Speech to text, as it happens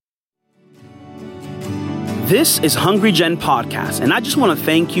This is Hungry Gen Podcast, and I just want to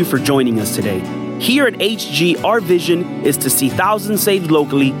thank you for joining us today. Here at HG, our vision is to see thousands saved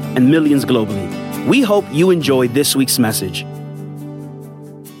locally and millions globally. We hope you enjoy this week's message.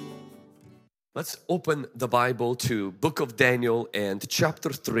 Let's open the Bible to Book of Daniel and chapter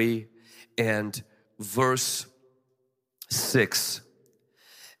 3 and verse 6.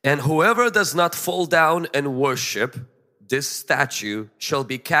 And whoever does not fall down and worship this statue shall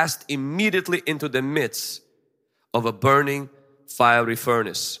be cast immediately into the midst of a burning fiery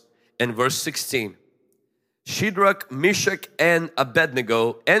furnace. And verse 16, Shadrach, Meshach, and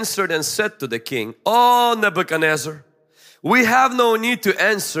Abednego answered and said to the king, O Nebuchadnezzar, we have no need to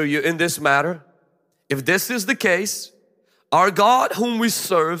answer you in this matter. If this is the case, our God whom we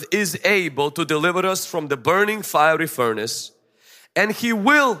serve is able to deliver us from the burning fiery furnace, and He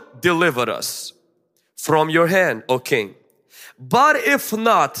will deliver us from your hand, O king. But if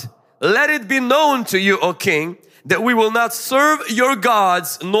not, let it be known to you, O king, that we will not serve your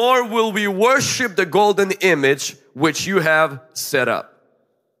gods, nor will we worship the golden image which you have set up.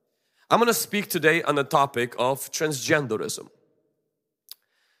 I'm going to speak today on the topic of transgenderism.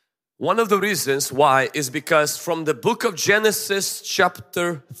 One of the reasons why is because from the book of Genesis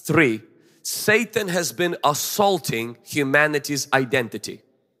chapter 3, Satan has been assaulting humanity's identity.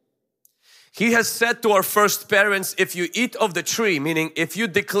 He has said to our first parents, if you eat of the tree, meaning if you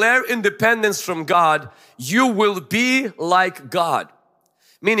declare independence from God, you will be like God.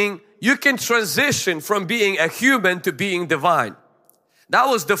 Meaning you can transition from being a human to being divine. That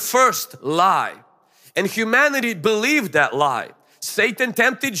was the first lie. And humanity believed that lie. Satan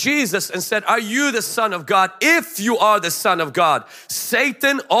tempted Jesus and said, are you the Son of God? If you are the Son of God,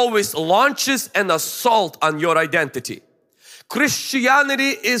 Satan always launches an assault on your identity.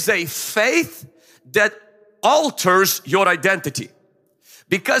 Christianity is a faith that alters your identity.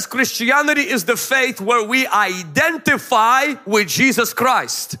 Because Christianity is the faith where we identify with Jesus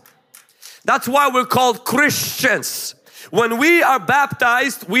Christ. That's why we're called Christians. When we are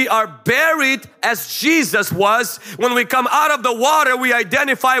baptized, we are buried as Jesus was. When we come out of the water, we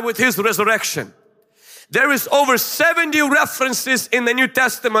identify with His resurrection. There is over 70 references in the New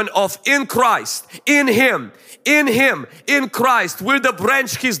Testament of in Christ, in Him, in Christ. We're the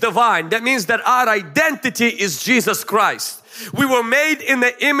branch, He's the vine. That means that our identity is Jesus Christ. We were made in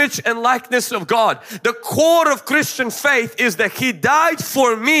the image and likeness of God. The core of Christian faith is that He died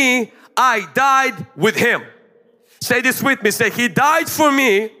for me, I died with Him. Say this with me, say He died for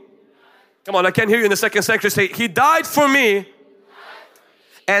me. Come on, I can't hear you in the second section. Say He died for me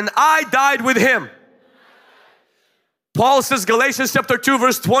and I died with Him. Paul says, Galatians chapter 2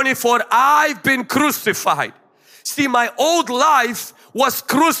 verse 24, I've been crucified. See, my old life was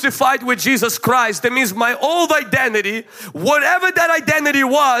crucified with Jesus Christ. That means my old identity, whatever that identity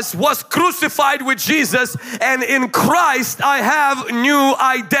was crucified with Jesus, and in Christ I have new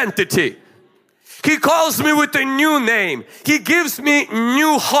identity. He calls me with a new name. He gives me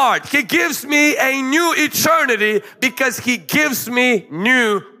new heart. He gives me a new eternity because He gives me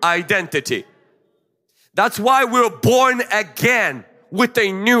new identity. That's why we're born again with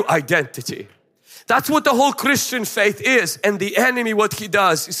a new identity. That's what the whole Christian faith is. And the enemy, what he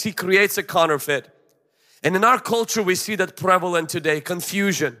does is he creates a counterfeit. And in our culture, we see that prevalent today.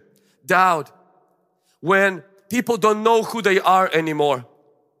 Confusion, doubt. When people don't know who they are anymore.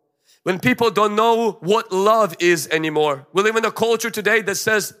 When people don't know what love is anymore. We live in a culture today that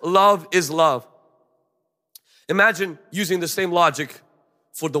says love is love. Imagine using the same logic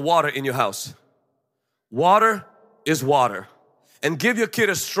for the water in your house. Water is water. And give your kid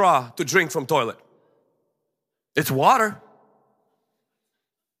a straw to drink from toilet. It's water.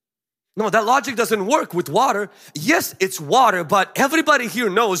 No, that logic doesn't work with water. Yes, it's water, but everybody here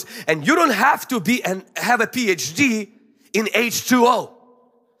knows, and you don't have to be and have a PhD in H2O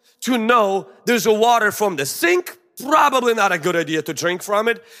to know there's a water from the sink, probably not a good idea to drink from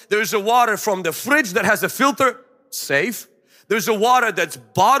it. There's a water from the fridge that has a filter, safe. There's a water that's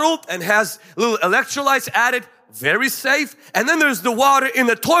bottled and has little electrolytes added, very safe. And then there's the water in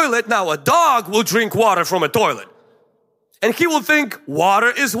the toilet. Now a dog will drink water from a toilet. And he will think water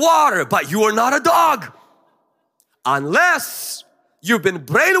is water, but you are not a dog. Unless you've been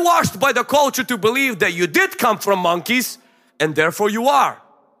brainwashed by the culture to believe that you did come from monkeys and therefore you are.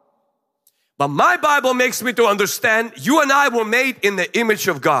 But my Bible makes me to understand you and I were made in the image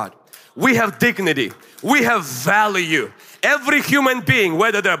of God. We have dignity. we have value. Every human being,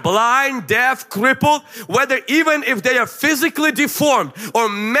 whether they're blind, deaf, crippled, whether even if they are physically deformed or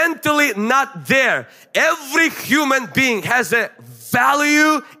mentally not there, every human being has a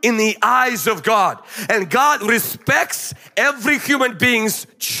value in the eyes of God. And God respects every human being's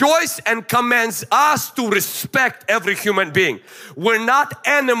choice and commands us to respect every human being. We're not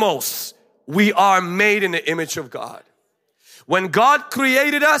animals. We are made in the image of God. When God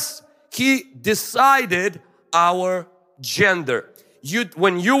created us, He decided our gender.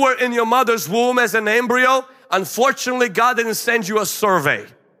 When you were in your mother's womb as an embryo, unfortunately God didn't send you a survey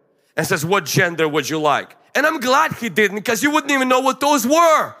and says, what gender would you like? And I'm glad He didn't, because you wouldn't even know what those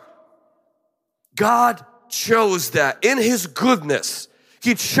were. God chose that in His goodness.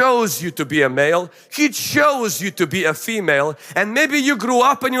 He chose you to be a male. He chose you to be a female. And maybe you grew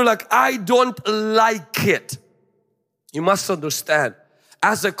up and you're like, I don't like it. You must understand,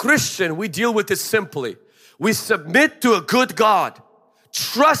 as a Christian, we deal with it simply. We submit to a good God,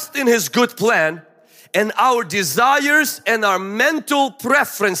 trust in His good plan, and our desires and our mental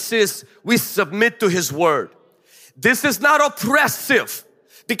preferences, we submit to His Word. This is not oppressive,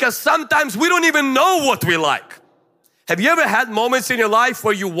 because sometimes we don't even know what we like. Have you ever had moments in your life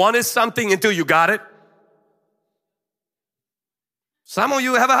where you wanted something until you got it? Some of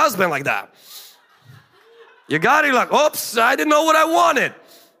you have a husband like that. You got it, you're like, oops, I didn't know what I wanted.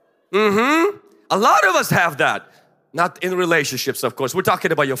 A lot of us have that. Not in relationships, of course. We're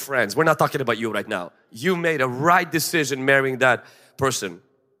talking about your friends. We're not talking about you right now. You made a right decision marrying that person.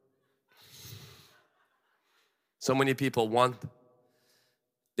 So many people want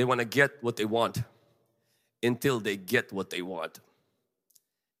to get what they want until they get what they want.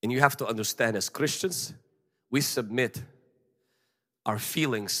 And you have to understand, as Christians, we submit our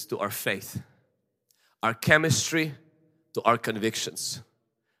feelings to our faith, our chemistry to our convictions,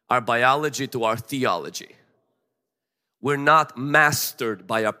 our biology to our theology. We're not mastered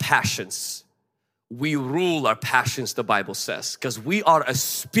by our passions. We rule our passions, the Bible says, because we are a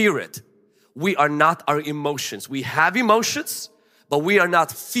spirit. We are not our emotions. We have emotions, but we are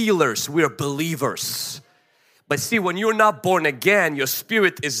not feelers. We are believers. But see, when you're not born again, your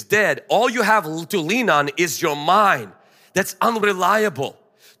spirit is dead. All you have to lean on is your mind. That's unreliable.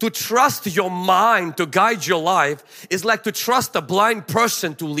 To trust your mind to guide your life is like to trust a blind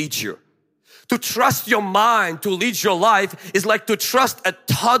person to lead you. To trust your mind to lead your life is like to trust a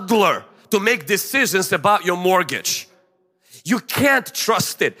toddler to make decisions about your mortgage. You can't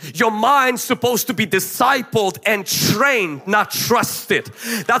trust it. Your mind's supposed to be discipled and trained, not trusted.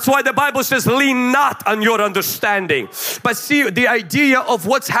 That's why the Bible says, lean not on your understanding. But see, the idea of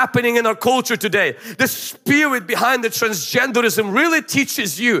what's happening in our culture today, the spirit behind the transgenderism really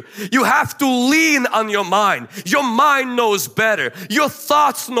teaches you, you have to lean on your mind. Your mind knows better. Your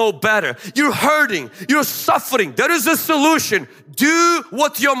thoughts know better. You're hurting. You're suffering. There is a solution. Do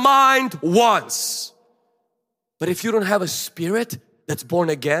what your mind wants. But if you don't have a spirit that's born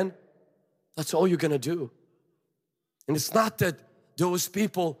again, that's all you're gonna do. And it's not that those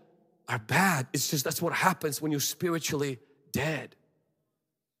people are bad. It's just that's what happens when you're spiritually dead.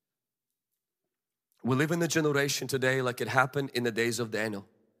 We live in a generation today like it happened in the days of Daniel.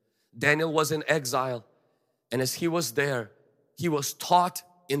 Daniel was in exile, and as he was there, he was taught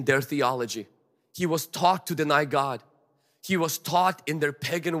in their theology. He was taught to deny God. He was taught in their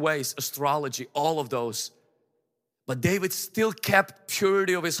pagan ways, astrology, all of those. But David still kept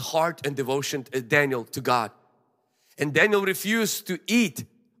purity of his heart and devotion, Daniel, to God. And Daniel refused to eat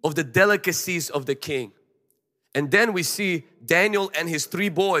of the delicacies of the king. And then we see Daniel and his three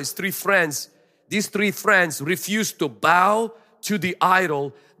friends. These three friends refused to bow to the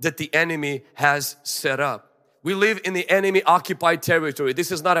idol that the enemy has set up. We live in the enemy occupied territory.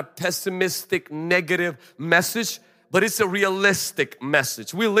 This is not a pessimistic, negative message, but it's a realistic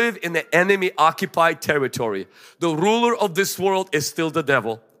message. We live in the enemy occupied territory. The ruler of this world is still the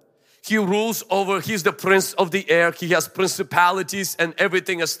devil. He rules over, he's the prince of the air. He has principalities and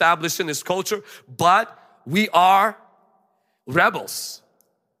everything established in his culture. But we are rebels.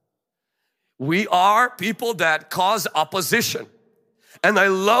 We are people that cause opposition. And I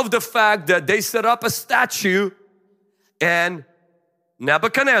love the fact that they set up a statue, and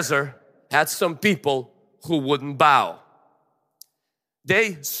Nebuchadnezzar had some people who wouldn't bow.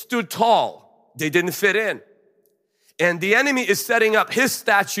 They stood tall. They didn't fit in. And the enemy is setting up his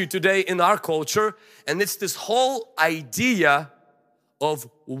statue today in our culture, and it's this whole idea of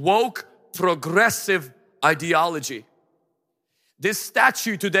woke progressive ideology. This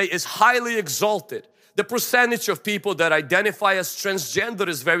statue today is highly exalted. The percentage of people that identify as transgender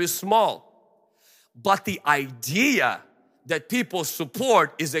is very small. But the idea that people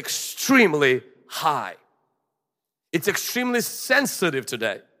support is extremely high. It's extremely sensitive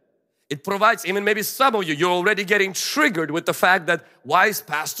today. It provides, even maybe some of you, you're already getting triggered with the fact that why is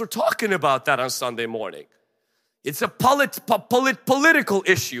pastor talking about that on Sunday morning? It's a political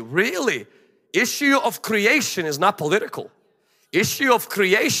issue, really. Issue of creation is not political. Issue of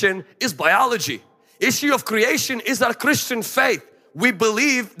creation is biology. Issue of creation is our Christian faith. We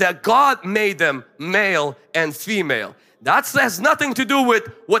believe that God made them male and female. That has nothing to do with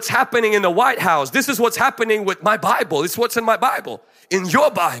what's happening in the White House. This is what's happening with my Bible. It's what's in my Bible, in your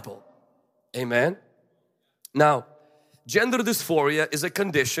Bible. Amen. Now, gender dysphoria is a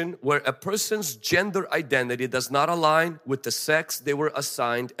condition where a person's gender identity does not align with the sex they were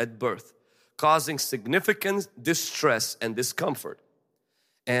assigned at birth, causing significant distress and discomfort.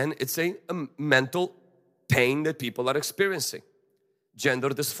 And it's a mental pain that people are experiencing. Gender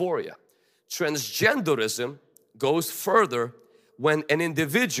dysphoria. Transgenderism goes further when an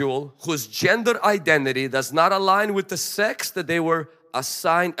individual whose gender identity does not align with the sex that they were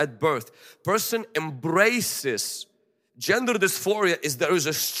assigned at birth. Person embraces gender dysphoria is there is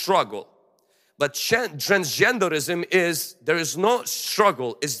a struggle, but transgenderism is there is no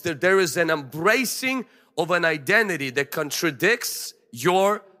struggle. Is there is an embracing of an identity that contradicts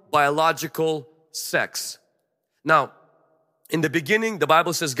your biological sex. Now, in the beginning, the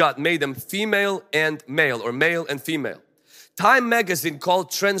Bible says God made them female and male, or male and female. Time magazine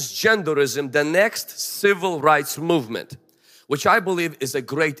called transgenderism the next civil rights movement, which I believe is a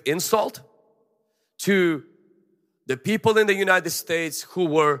great insult to the people in the United States who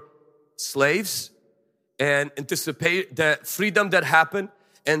were slaves and anticipate the freedom that happened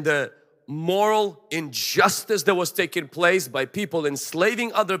and the moral injustice that was taking place by people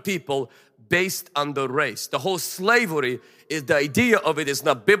enslaving other people based on the race. The whole slavery is the idea of it is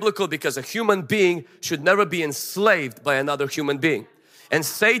not biblical because a human being should never be enslaved by another human being. And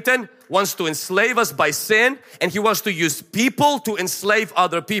Satan wants to enslave us by sin, and he wants to use people to enslave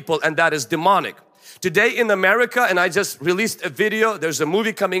other people, and that is demonic. Today in America, and I just released a video, there's a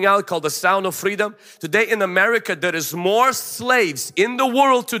movie coming out called The Sound of Freedom. Today in America, there is more slaves in the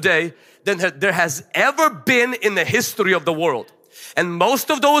world today than there has ever been in the history of the world. And most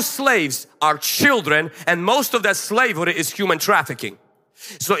of those slaves are children, and most of that slavery is human trafficking.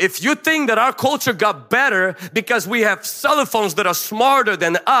 So if you think that our culture got better because we have cell phones that are smarter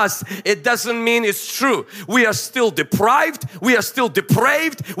than us, it doesn't mean it's true. We are still deprived, we are still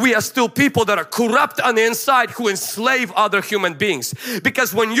depraved, we are still people that are corrupt on the inside who enslave other human beings.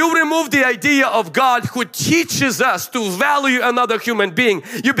 Because when you remove the idea of God who teaches us to value another human being,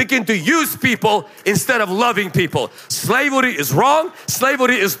 you begin to use people instead of loving people. Slavery is wrong,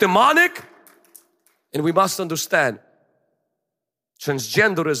 slavery is demonic, and we must understand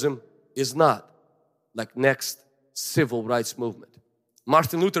transgenderism is not like next civil rights movement.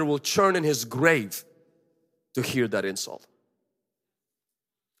 Martin Luther will churn in his grave to hear that insult.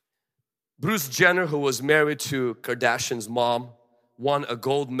 Bruce Jenner, who was married to Kardashian's mom, won a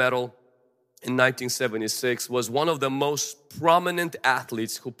gold medal in 1976, was one of the most prominent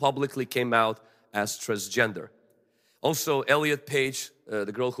athletes who publicly came out as transgender. Also, Elliot Page,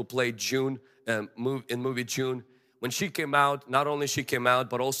 the girl who played June in movie June, when she came out, not only she came out,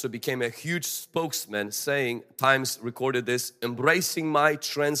 but also became a huge spokesman saying, Times recorded this, embracing my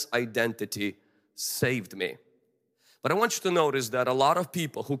trans identity saved me. But I want you to notice that a lot of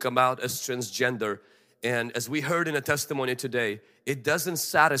people who come out as transgender, and as we heard in a testimony today, it doesn't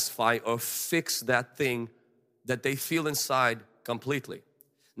satisfy or fix that thing that they feel inside completely.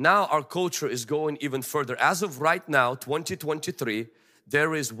 Now our culture is going even further. As of right now, 2023,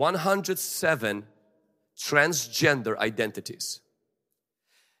 there is 107 transgender identities.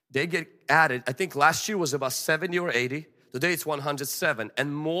 They get added. I think last year was about 70 or 80. Today it's 107,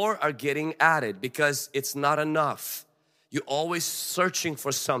 and more are getting added because it's not enough. You're always searching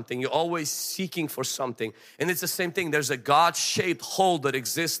for something. You're always seeking for something. And it's the same thing. There's a God-shaped hole that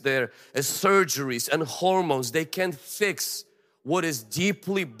exists there as surgeries and hormones. They can't fix what is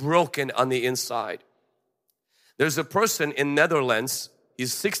deeply broken on the inside. There's a person in Netherlands.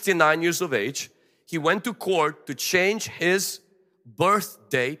 He's 69 years of age. He went to court to change his birth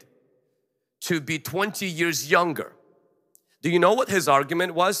date to be 20 years younger. Do you know what his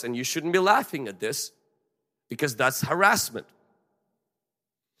argument was? And you shouldn't be laughing at this because that's harassment.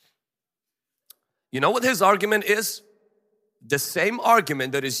 You know what his argument is? The same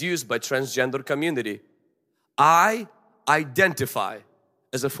argument that is used by transgender community. I identify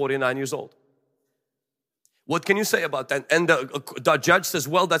as a 49 years old. What can you say about that? And the judge says,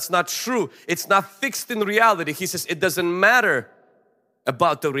 well, that's not true. It's not fixed in reality. He says, it doesn't matter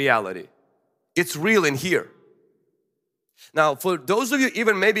about the reality. It's real in here. Now, for those of you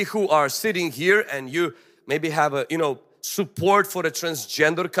even maybe who are sitting here and you maybe have a, support for the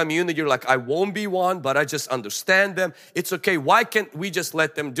transgender community, you're like, I won't be one, but I just understand them. It's okay. Why can't we just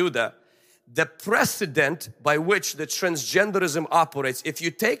let them do that? The precedent by which the transgenderism operates, if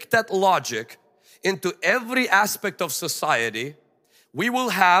you take that logic into every aspect of society, we will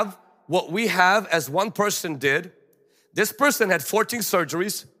have what we have as one person did. This person had 14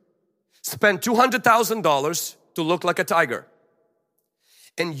 surgeries, spent $200,000 to look like a tiger.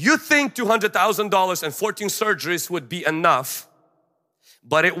 And you think $200,000 and 14 surgeries would be enough,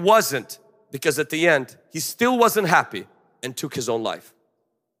 but it wasn't, because at the end, he still wasn't happy and took his own life.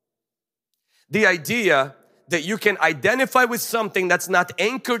 The idea that you can identify with something that's not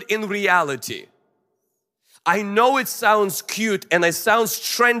anchored in reality. I know it sounds cute and it sounds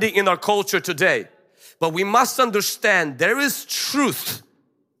trendy in our culture today, but we must understand there is truth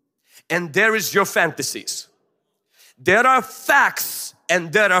and there is your fantasies. There are facts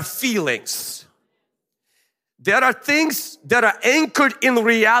and there are feelings. There are things that are anchored in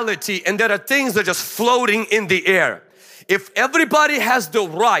reality and there are things that are just floating in the air. If everybody has the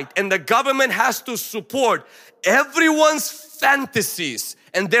right and the government has to support everyone's fantasies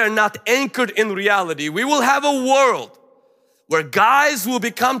and they're not anchored in reality, we will have a world where guys will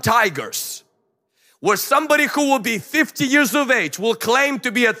become tigers, where somebody who will be 50 years of age will claim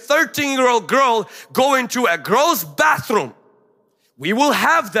to be a 13-year-old girl going to a girl's bathroom. We will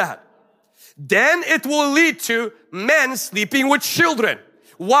have that. Then it will lead to men sleeping with children.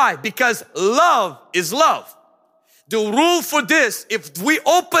 Why? Because love is love. The rule for this, if we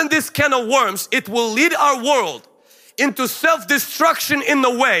open this can of worms, it will lead our world into self-destruction in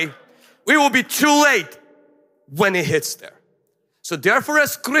the way we will be too late when it hits there. So therefore,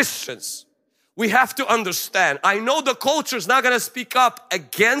 as Christians, we have to understand. I know the culture is not going to speak up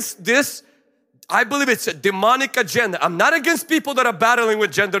against this. I believe it's a demonic agenda. I'm not against people that are battling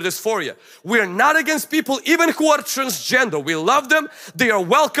with gender dysphoria. We are not against people even who are transgender. We love them. They are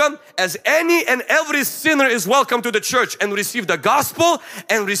welcome, as any and every sinner is welcome to the church and receive the gospel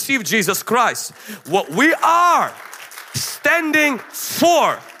and receive Jesus Christ. What we are standing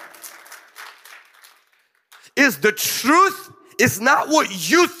for is the truth. Is not what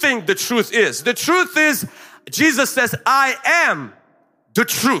you think the truth is. The truth is, Jesus says, I am the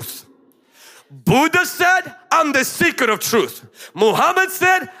truth. Buddha said, I'm the seeker of truth. Muhammad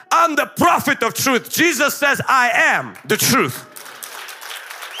said, I'm the prophet of truth. Jesus says, I am the truth.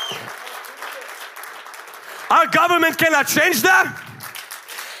 Our government cannot change that.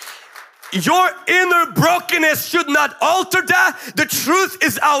 Your inner brokenness should not alter that. The truth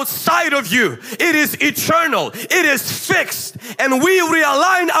is outside of you. It is eternal. It is fixed. And we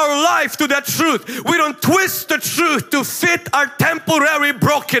realign our life to that truth. We don't twist the truth to fit our temporary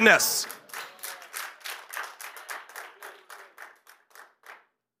brokenness.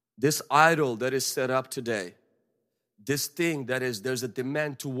 This idol that is set up today, this thing that is, there's a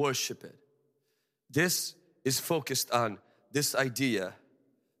demand to worship it. This is focused on this idea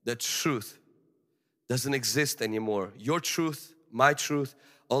that truth doesn't exist anymore. Your truth, my truth,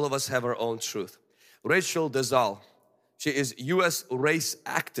 all of us have our own truth. Rachel Dolezal, she is U.S. race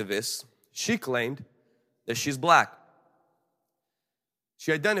activist. She claimed that she's black.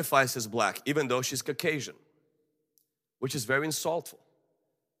 She identifies as black even though she's Caucasian, which is very insultful.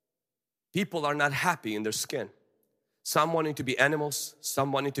 People are not happy in their skin. Some wanting to be animals,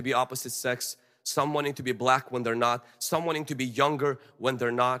 some wanting to be opposite sex, some wanting to be black when they're not, some wanting to be younger when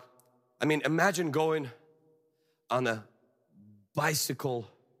they're not. I mean, imagine going on a bicycle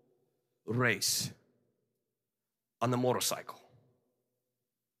race on a motorcycle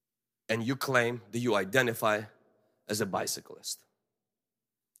and you claim that you identify as a bicyclist.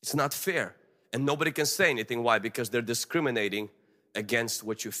 It's not fair, and nobody can say anything. Why? Because they're discriminating against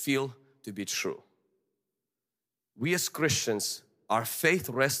what you feel to be true. We as Christians, our faith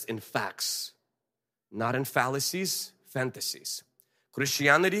rests in facts, not in fallacies, fantasies.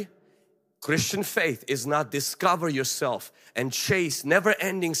 Christianity, Christian faith is not discover yourself and chase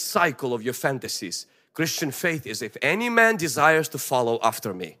never-ending cycle of your fantasies. Christian faith is, if any man desires to follow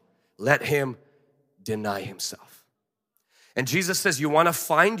after me, let him deny himself. And Jesus says, you want to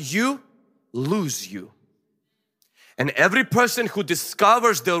find you, lose you. And every person who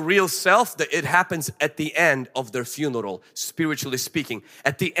discovers their real self, that it happens at the end of their funeral, spiritually speaking,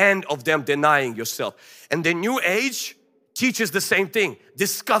 at the end of them denying yourself. And the new age teaches the same thing.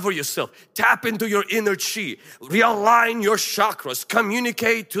 Discover yourself. Tap into your inner chi. Realign your chakras.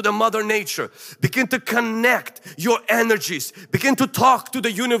 Communicate to the Mother Nature. Begin to connect your energies. Begin to talk to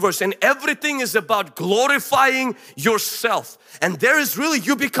the universe. And everything is about glorifying yourself. And there is really,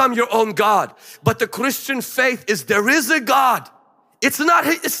 you become your own God. But the Christian faith is there is a God. It's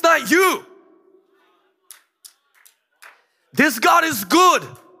not you. This God is good.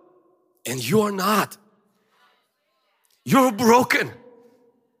 And you are not. You're broken.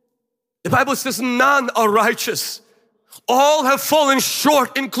 The Bible says none are righteous. All have fallen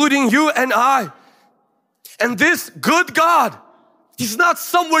short, including you and I. And this good God, He's not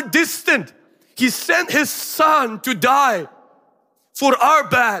somewhere distant. He sent His Son to die for our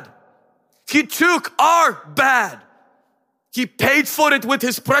bad. He took our bad. He paid for it with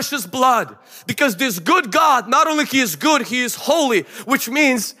His precious blood. Because this good God, not only He is good, He is holy, which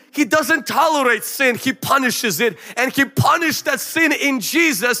means He doesn't tolerate sin, He punishes it. And He punished that sin in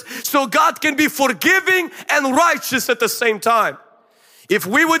Jesus so God can be forgiving and righteous at the same time. If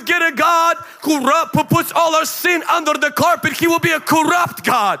we would get a God who puts all our sin under the carpet, He will be a corrupt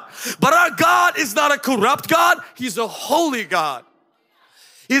God. But our God is not a corrupt God, He's a holy God.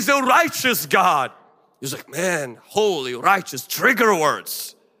 He's a righteous God. He's like, man, holy, righteous, trigger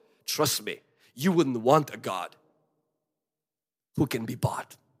words. Trust me, you wouldn't want a God who can be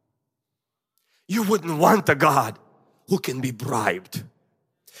bought. You wouldn't want a God who can be bribed.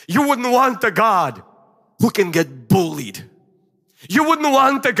 You wouldn't want a God who can get bullied. You wouldn't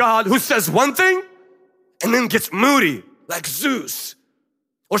want a God who says one thing and then gets moody like Zeus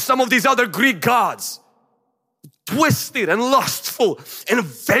or some of these other Greek gods. Twisted and lustful and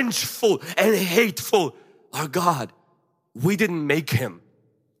vengeful and hateful. Our God, we didn't make Him.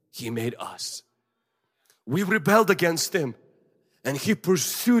 He made us. We rebelled against Him and He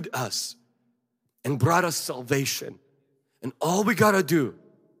pursued us and brought us salvation. And all we gotta do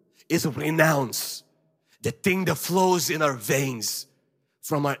is renounce the thing that flows in our veins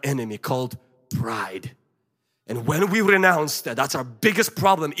from our enemy called pride. And when we renounce that, that's our biggest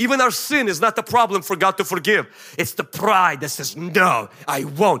problem. Even our sin is not the problem for God to forgive. It's the pride that says, no, I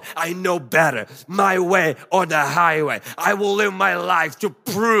won't. I know better. My way or the highway. I will live my life to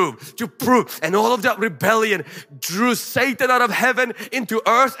prove. And all of that rebellion drew Satan out of heaven into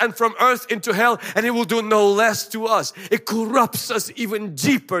earth and from earth into hell. And it will do no less to us. It corrupts us even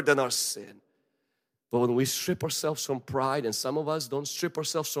deeper than our sin. But when we strip ourselves from pride, and some of us don't strip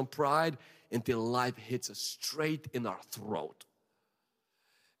ourselves from pride until life hits us straight in our throat.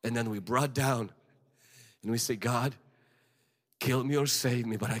 And then we brought down and we say, God, kill me or save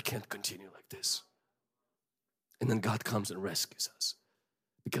me, but I can't continue like this. And then God comes and rescues us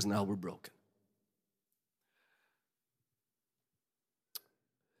because now we're broken.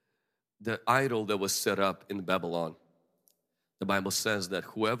 The idol that was set up in Babylon, the Bible says that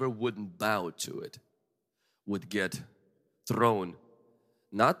whoever wouldn't bow to it would get thrown,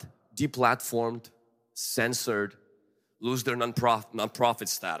 not deplatformed, censored, lose their non-profit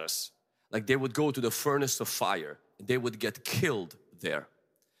status. Like they would go to the furnace of fire. They would get killed there.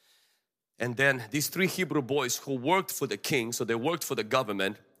 And then these 3 Hebrew boys who worked for the king, so they worked for the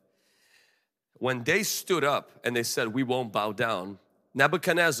government, when they stood up and they said, we won't bow down,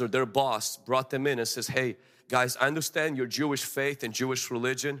 Nebuchadnezzar, their boss, brought them in and says, hey guys, I understand your Jewish faith and Jewish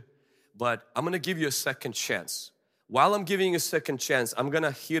religion, but I'm going to give you a second chance. While I'm giving you a second chance, I'm going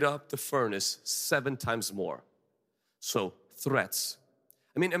to heat up the furnace 7 times more. So threats.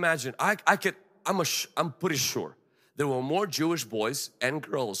 I mean, imagine, I'm pretty sure there were more Jewish boys and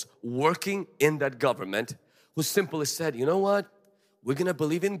girls working in that government who simply said, you know what? We're going to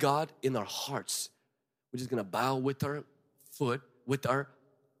believe in God in our hearts. We're just going to bow with our foot, with our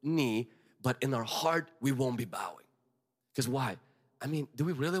knee, but in our heart, we won't be bowing. Because why? I mean, do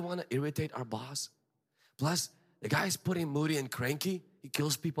we really want to irritate our boss? Plus, the guy's pretty moody and cranky. He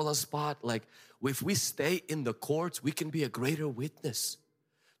kills people on spot. Like, if we stay in the courts, we can be a greater witness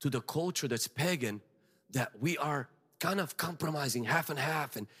to the culture that's pagan, that we are kind of compromising half and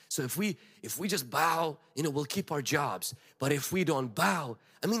half. And so if we just bow, we'll keep our jobs. But if we don't bow,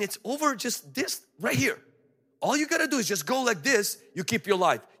 I mean, it's over just this right here. All you gotta do is just go like this, you keep your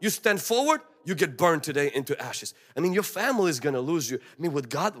life. You stand forward, you get burned today into ashes. I mean, your family is gonna lose you. I mean, would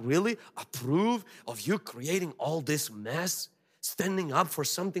God really approve of you creating all this mess? Standing up for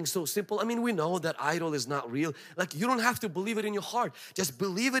something so simple? I mean, we know that idol is not real. Like, you don't have to believe it in your heart. Just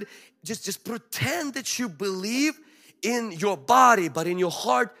believe it. Just pretend that you believe in your body, but in your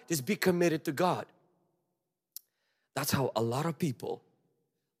heart, just be committed to God. That's how a lot of people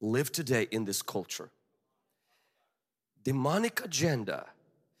live today in this culture. Demonic agenda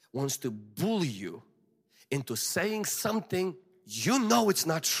wants to bully you into saying something you know it's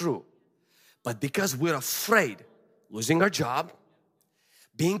not true, but because we're afraid losing our job,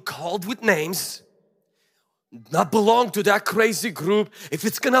 being called with names, not belong to that crazy group, if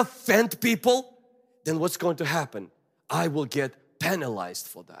it's gonna offend people, then what's going to happen? I will get penalized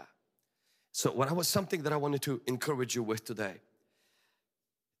for that. So something that I wanted to encourage you with today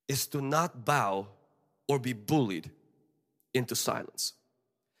is to not bow or be bullied into silence.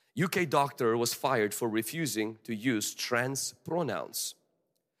 UK doctor was fired for refusing to use trans pronouns.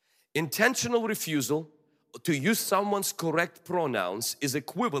 Intentional refusal to use someone's correct pronouns is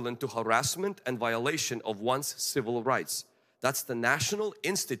equivalent to harassment and violation of one's civil rights. That's the National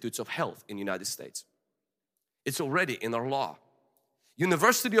Institutes of Health in the United States. It's already in our law.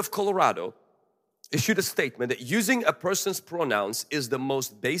 University of Colorado issued a statement that using a person's pronouns is the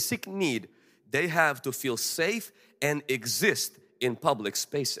most basic need they have to feel safe and exist in public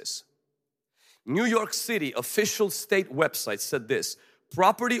spaces. New York City official state website said this: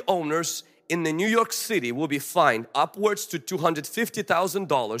 property owners in the New York City will be fined upwards to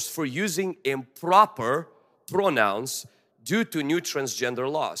 $250,000 for using improper pronouns due to new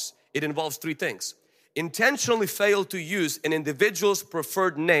transgender laws. It involves three things: intentionally fail to use an individual's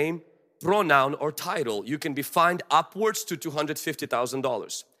preferred name, pronoun, or title. You can be fined upwards to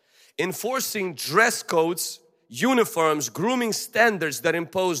 $250,000. Enforcing dress codes, uniforms, grooming standards that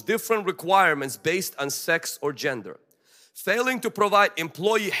impose different requirements based on sex or gender. Failing to provide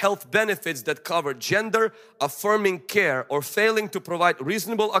employee health benefits that cover gender affirming care, or failing to provide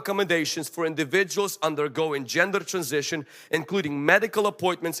reasonable accommodations for individuals undergoing gender transition, including medical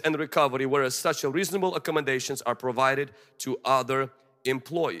appointments and recovery, whereas such reasonable accommodations are provided to other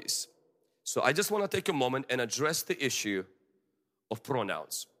employees. So I just want to take a moment and address the issue of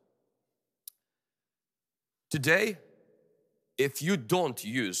pronouns. Today, if you don't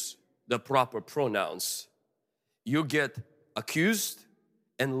use the proper pronouns, you get accused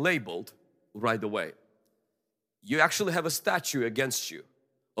and labeled right away. You actually have a statute against you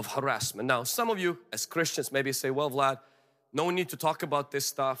of harassment. Now, some of you as Christians maybe say, well, Vlad, no need to talk about this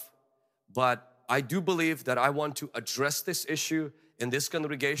stuff, but I do believe that I want to address this issue in this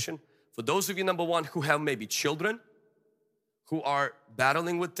congregation. For those of you, number one, who have maybe children who are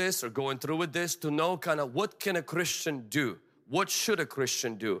battling with this or going through with this, to know kind of what can a Christian do? What should a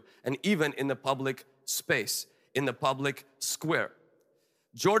Christian do? And even in the public space, in the public square.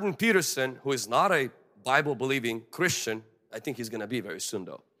 Jordan Peterson, who is not a Bible-believing Christian, I think he's gonna be very soon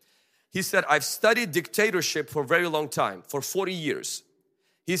though. He said, I've studied dictatorship for a very long time, for 40 years.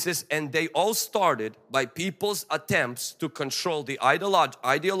 He says, and they all started by people's attempts to control the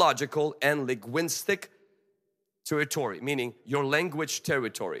ideological and linguistic territory, meaning your language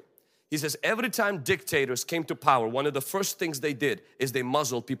territory. He says, every time dictators came to power, one of the first things they did is they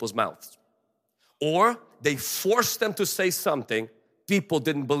muzzled people's mouths. Or they forced them to say something people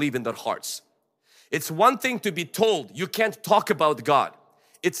didn't believe in their hearts. It's one thing to be told you can't talk about God.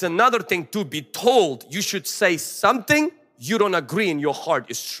 It's another thing to be told you should say something you don't agree in your heart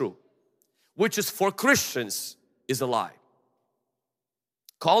is true, which is for Christians is a lie.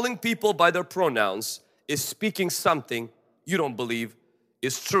 Calling people by their pronouns is speaking something you don't believe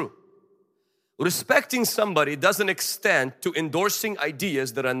is true. Respecting somebody doesn't extend to endorsing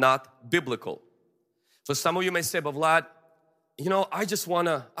ideas that are not biblical. So some of you may say, but Vlad, you know, I just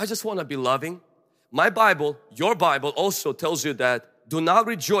wanna be loving. My Bible, your Bible also tells you that do not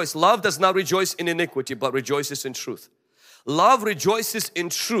rejoice. Love does not rejoice in iniquity, but rejoices in truth. Love rejoices in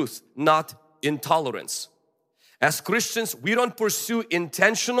truth, not in tolerance. As Christians, we don't pursue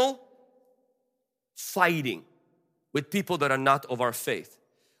intentional fighting with people that are not of our faith.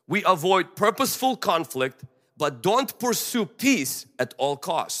 We avoid purposeful conflict, but don't pursue peace at all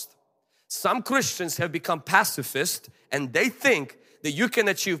costs. Some Christians have become pacifist and they think that you can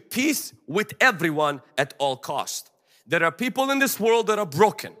achieve peace with everyone at all costs. There are people in this world that are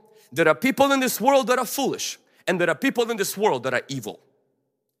broken. There are people in this world that are foolish. And there are people in this world that are evil.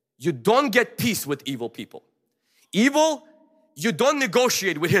 You don't get peace with evil people. Evil, you don't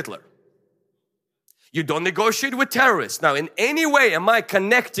negotiate with Hitler. You don't negotiate with terrorists. Now, in any way am I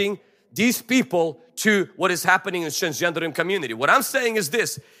connecting these people to what is happening in the transgenderism community? What I'm saying is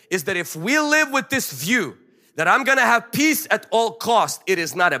this, is that if we live with this view that I'm gonna have peace at all costs, it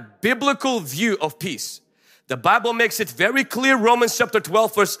is not a biblical view of peace. The Bible makes it very clear, Romans chapter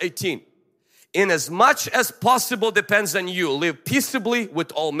 12 verse 18. In as much as possible depends on you, live peaceably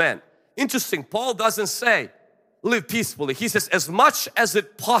with all men. Interesting, Paul doesn't say live peacefully. He says as much as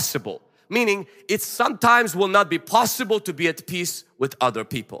it possible, meaning it sometimes will not be possible to be at peace with other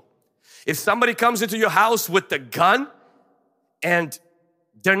people. If somebody comes into your house with a gun and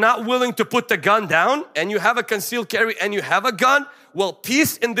they're not willing to put the gun down, and you have a concealed carry and you have a gun. Well,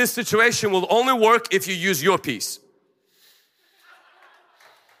 peace in this situation will only work if you use your peace.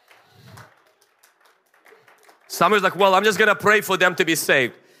 Somebody's like, well, I'm just gonna pray for them to be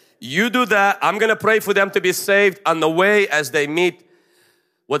saved. You do that. I'm gonna pray for them to be saved on the way as they meet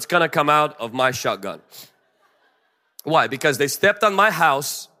what's gonna come out of my shotgun. Why? Because they stepped on my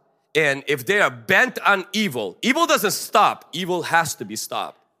house, and if they are bent on evil, evil doesn't stop. Evil has to be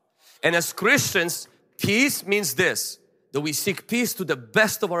stopped. And as Christians, peace means this, that we seek peace to the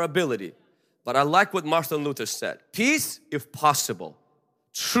best of our ability. But I like what Martin Luther said. Peace if possible,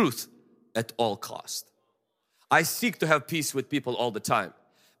 truth at all cost. I seek to have peace with people all the time.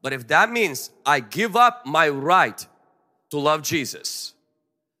 But if that means I give up my right to love Jesus,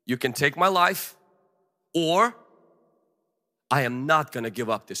 you can take my life, or I am not going to give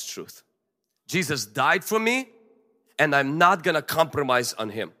up this truth. Jesus died for me, and I'm not going to compromise on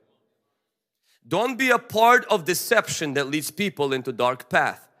Him. Don't be a part of deception that leads people into dark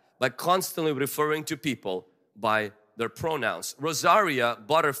path by constantly referring to people by their pronouns. Rosaria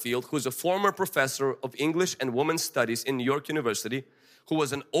Butterfield, who's a former professor of English and Women's Studies in New York University, who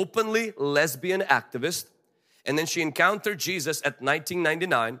was an openly lesbian activist, and then she encountered Jesus at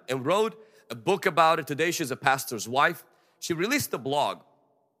 1999 and wrote a book about it. Today she's a pastor's wife. She released a blog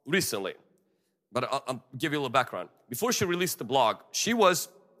recently, but I'll give you a little background. Before she released the blog, she was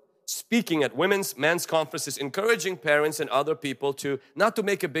speaking at women's, men's conferences, encouraging parents and other people to not to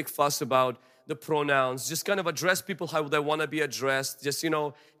make a big fuss about the pronouns, just kind of address people how they want to be addressed. Just,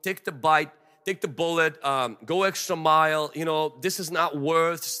 take the bite, take the bullet, go extra mile. This is not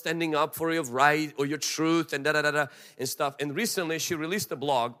worth standing up for your right or your truth and da-da-da-da and stuff. And recently she released a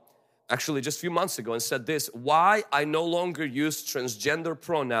blog, actually just a few months ago, and said this: why I no longer use transgender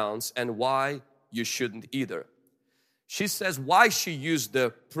pronouns and why you shouldn't either. She says why she used the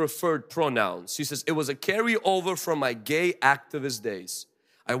preferred pronouns. She says, it was a carryover from my gay activist days.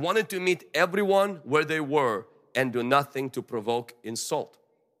 I wanted to meet everyone where they were and do nothing to provoke insult.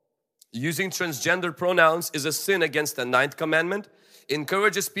 Using transgender pronouns is a sin against the 9th commandment. It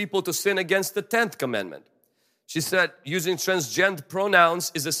encourages people to sin against the 10th commandment. She said using transgender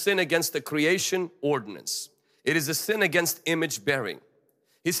pronouns is a sin against the creation ordinance. It is a sin against image bearing.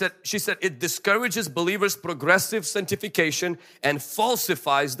 She said it discourages believers' progressive sanctification and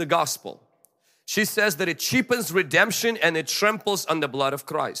falsifies the gospel. She says that it cheapens redemption and it tramples on the blood of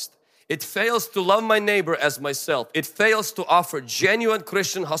Christ. It fails to love my neighbor as myself. It fails to offer genuine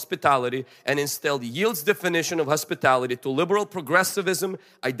Christian hospitality and instead yields definition of hospitality to liberal progressivism,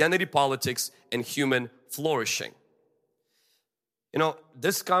 identity politics, and human flourishing.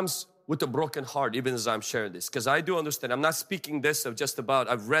 This comes with a broken heart, even as I'm sharing this, because I do understand. I'm not speaking this of just about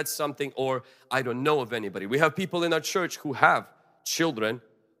I've read something or I don't know of anybody. We have people in our church who have children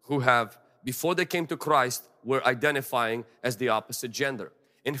who have, before they came to Christ, were identifying as the opposite gender.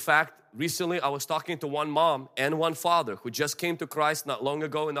 In fact, recently I was talking to one mom and one father who just came to Christ not long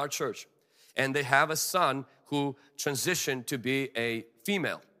ago in our church. And they have a son who transitioned to be a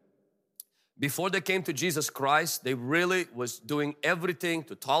female. Before they came to Jesus Christ, they really was doing everything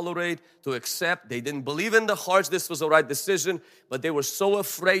to tolerate, to accept. They didn't believe in their hearts this was the right decision, but they were so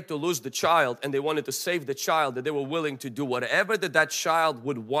afraid to lose the child and they wanted to save the child that they were willing to do whatever that child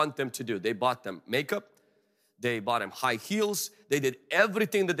would want them to do. They bought them makeup, they bought them high heels, they did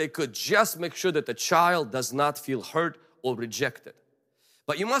everything that they could just make sure that the child does not feel hurt or rejected.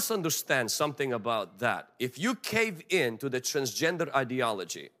 But you must understand something about that. If you cave in to the transgender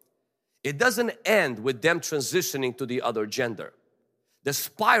ideology, it doesn't end with them transitioning to the other gender. The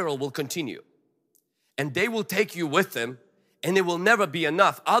spiral will continue and they will take you with them, and it will never be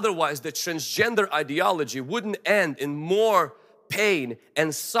enough. Otherwise, the transgender ideology wouldn't end in more pain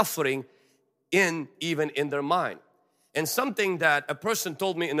and suffering even in their mind. And something that a person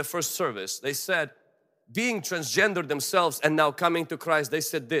told me in the first service, they said, being transgender themselves and now coming to Christ, they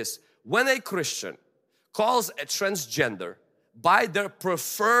said this: when a Christian calls a transgender by their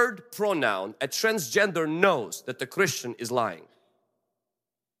preferred pronoun, a transgender knows that the Christian is lying.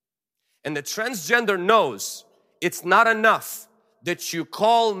 And the transgender knows it's not enough that you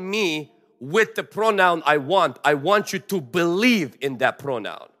call me with the pronoun I want. I want you to believe in that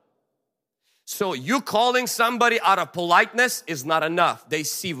pronoun. So you calling somebody out of politeness is not enough. They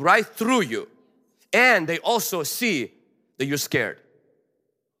see right through you, and they also see that you're scared.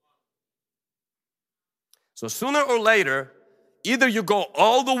 So sooner or later, either you go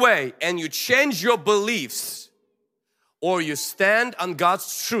all the way and you change your beliefs, or you stand on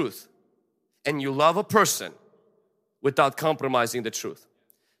God's truth and you love a person without compromising the truth.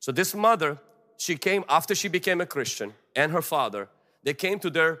 So this mother, she came after she became a Christian, and her father, they came to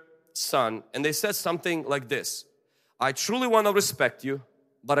their son and they said something like this: I truly want to respect you,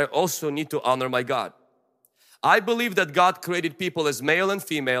 but I also need to honor my God. I believe that God created people as male and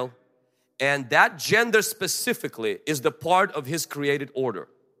female, and that gender specifically is the part of His created order.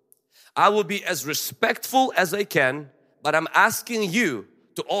 I will be as respectful as I can, but I'm asking you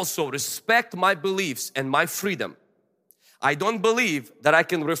to also respect my beliefs and my freedom. I don't believe that I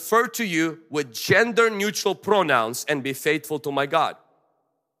can refer to you with gender neutral pronouns and be faithful to my God.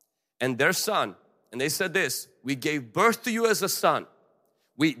 And their son, and they said this: we gave birth to you as a son.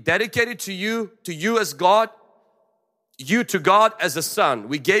 We dedicated to you as God, you to God as a son.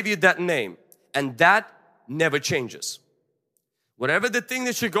 We gave you that name, and that never changes. Whatever the thing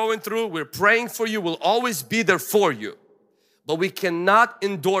that you're going through, we're praying for you, we'll always be there for you. But we cannot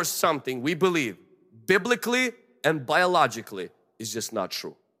endorse something we believe biblically and biologically is just not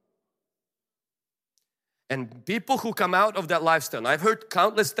true. And people who come out of that lifestyle, and I've heard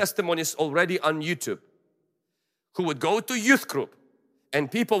countless testimonies already on YouTube, who would go to youth group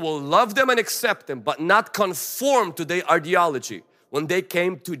and people will love them and accept them but not conform to their ideology. When they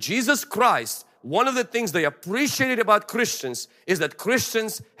came to Jesus Christ, one of the things they appreciated about Christians is that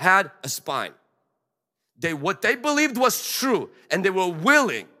Christians had a spine. What they believed was true, and they were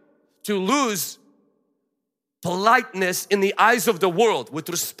willing to lose politeness in the eyes of the world with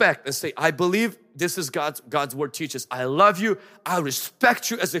respect and say, I believe this is God's word teaches. I love you. I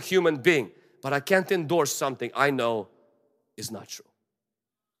respect you as a human being, but I can't endorse something I know is not true.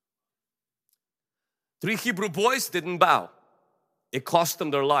 3 Hebrew boys didn't bow. It cost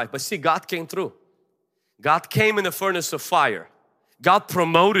them their life. But see, God came through. God came in a furnace of fire. God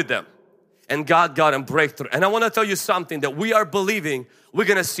promoted them. And God got them breakthrough. And I want to tell you something that we are believing. We're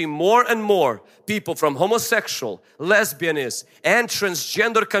going to see more and more people from homosexual, lesbianism, and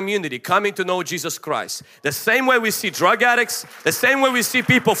transgender community coming to know Jesus Christ. The same way we see drug addicts, the same way we see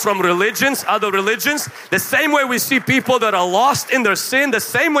people from religions, other religions, the same way we see people that are lost in their sin, the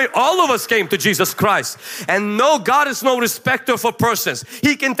same way all of us came to Jesus Christ. And no, God is no respecter for persons.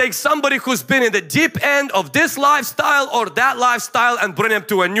 He can take somebody who's been in the deep end of this lifestyle or that lifestyle and bring them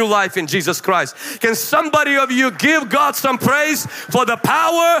to a new life in Jesus Christ. Can somebody of you give God some praise for the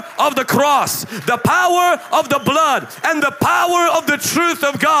power of the cross, the power of the blood, and the power of the truth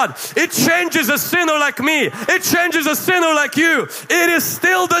of God? It changes a sinner like me. It changes a sinner like you. It is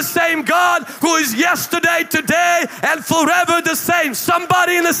still the same God who is yesterday, today, and forever the same.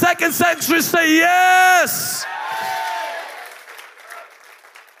 Somebody in the 2nd century say yes.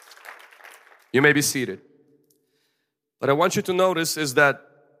 You may be seated. But I want you to notice is that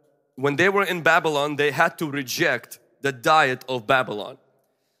when they were in Babylon, they had to reject the diet of Babylon.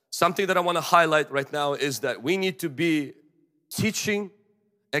 Something that I want to highlight right now is that we need to be teaching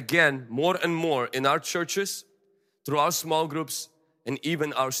again more and more in our churches, through our small groups, and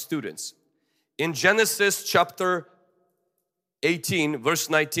even our students. In Genesis chapter 18 verse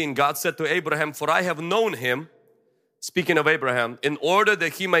 19, God said to Abraham, for I have known him, speaking of Abraham, in order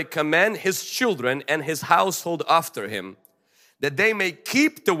that he may command his children and his household after him, that they may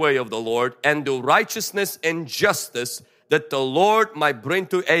keep the way of the Lord and do righteousness and justice, that the Lord might bring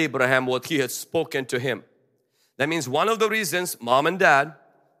to Abraham what he had spoken to him. That means one of the reasons, mom and dad,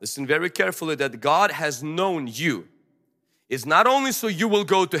 listen very carefully, that God has known you is not only so you will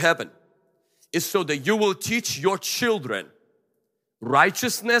go to heaven, it's so that you will teach your children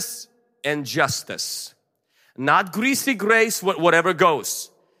righteousness and justice. Not greasy grace, whatever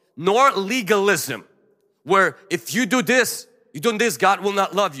goes, nor legalism, where if you do this, you do this, God will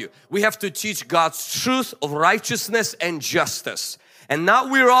not love you. We have to teach God's truth of righteousness and justice. And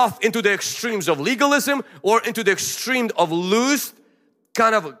not we're off into the extremes of legalism or into the extreme of loose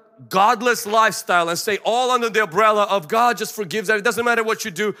kind of godless lifestyle and say all under the umbrella of God just forgives that. It doesn't matter what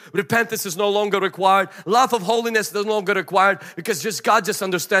you do. Repentance is no longer required. Love of holiness is no longer required because God just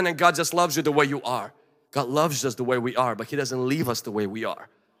understands and God just loves you the way you are. God loves us the way we are, but He doesn't leave us the way we are.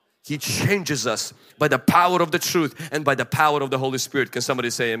 He changes us by the power of the truth and by the power of the Holy Spirit. Can somebody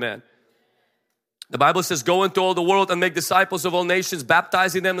say amen? The Bible says, go into all the world and make disciples of all nations,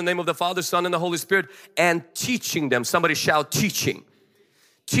 baptizing them in the name of the Father, Son, and the Holy Spirit, and teaching them. Somebody shout teaching.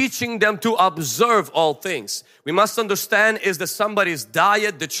 Teaching them to observe all things. We must understand is that somebody's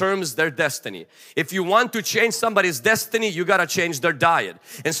diet determines their destiny. If you want to change somebody's destiny, you got to change their diet.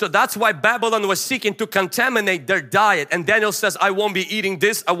 And so that's why Babylon was seeking to contaminate their diet. And Daniel says, I won't be eating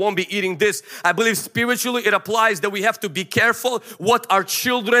this, I won't be eating this. I believe spiritually it applies that we have to be careful what our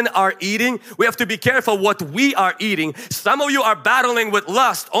children are eating. We have to be careful what we are eating. Some of you are battling with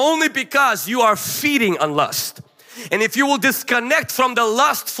lust only because you are feeding on lust. And if you will disconnect from the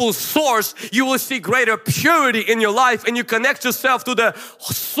lustful source, you will see greater purity in your life, and you connect yourself to the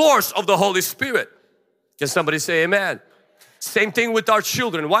source of the Holy Spirit. Can somebody say amen? Same thing with our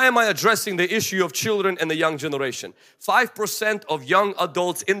children. Why am I addressing the issue of children and the young generation? 5% of young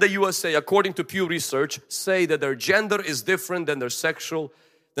adults in the USA, according to Pew Research, say that their gender is different than their sex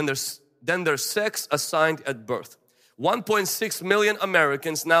assigned at birth. 1.6 million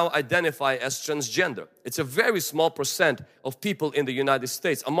Americans now identify as transgender. It's a very small percent of people in the United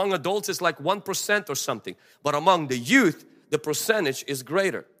States. Among adults, it's like 1% or something. But among the youth, the percentage is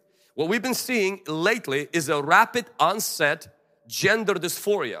greater. What we've been seeing lately is a rapid onset gender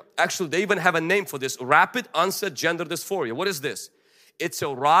dysphoria. Actually, they even have a name for this, rapid onset gender dysphoria. What is this? It's a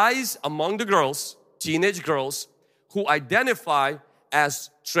rise among the girls, teenage girls, who identify as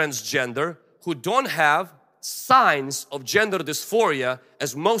transgender, who don't have signs of gender dysphoria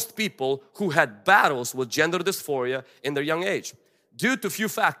as most people who had battles with gender dysphoria in their young age. Due to few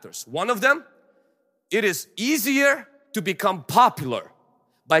factors. One of them, it is easier to become popular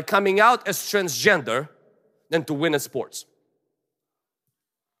by coming out as transgender than to win at sports.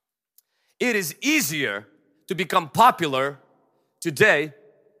 It is easier to become popular today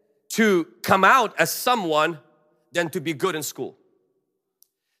to come out as someone than to be good in school.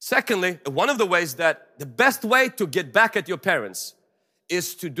 Secondly, one of the ways that the best way to get back at your parents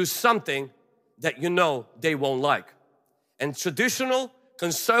is to do something that you know they won't like. And traditional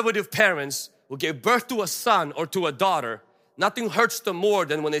conservative parents who gave birth to a son or to a daughter, nothing hurts them more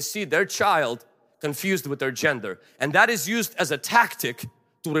than when they see their child confused with their gender. And that is used as a tactic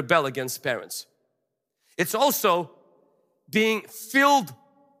to rebel against parents. It's also being filled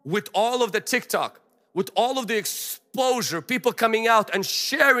with all of the TikTok, with all of the exposure, people coming out and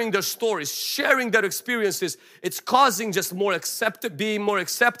sharing their stories, sharing their experiences. It's causing just being more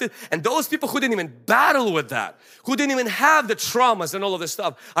accepted. And those people who didn't even battle with that, who didn't even have the traumas and all of this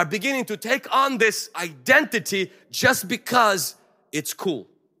stuff, are beginning to take on this identity just because it's cool.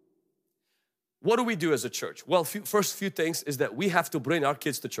 What do we do as a church? Well, first few things is that we have to bring our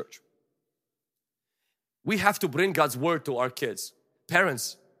kids to church. We have to bring God's word to our kids.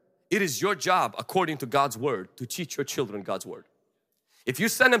 Parents, it is your job, according to God's word, to teach your children God's word. If you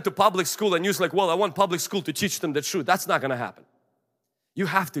send them to public school and you're like, well, I want public school to teach them the truth, that's not going to happen. You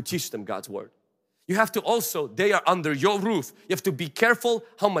have to teach them God's word. You have to also, they are under your roof. You have to be careful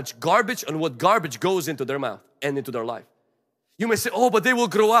how much garbage and what garbage goes into their mouth and into their life. You may say, oh, but they will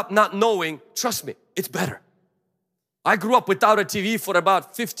grow up not knowing. Trust me, it's better. I grew up without a TV for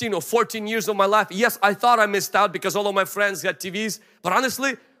about 15 or 14 years of my life. Yes, I thought I missed out because all of my friends had TVs, but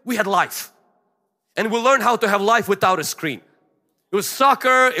honestly, we had life. And we learned how to have life without a screen. It was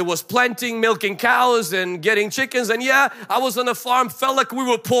soccer, it was planting, milking cows and getting chickens. And yeah, I was on a farm, felt like we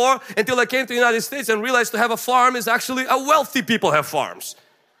were poor until I came to the United States and realized to have a farm is actually a wealthy people have farms.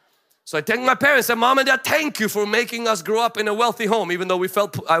 So I thank my parents and mom and dad, thank you for making us grow up in a wealthy home, even though I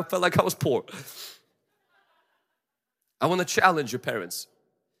felt like I was poor. I want to challenge your parents.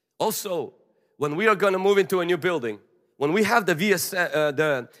 Also, when we are going to move into a new building, when we have the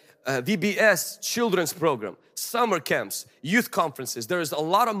VBS children's program, summer camps, youth conferences, there is a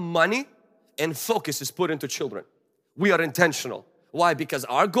lot of money and focus is put into children. We are intentional. Why? Because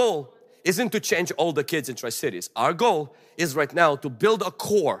our goal isn't to change all the kids in Tri-Cities. Our goal is right now to build a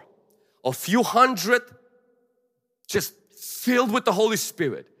core of few hundred just filled with the Holy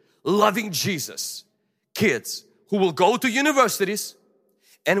Spirit, loving Jesus, kids who will go to universities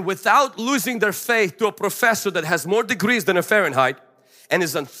and without losing their faith to a professor that has more degrees than a Fahrenheit and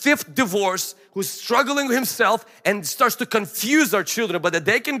is on 5th divorce, who's struggling with himself and starts to confuse our children, but that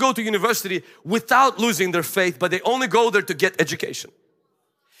they can go to university without losing their faith, but they only go there to get education.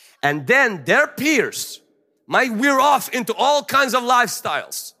 And then their peers might veer off into all kinds of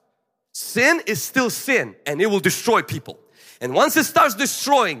lifestyles. Sin is still sin and it will destroy people. And once it starts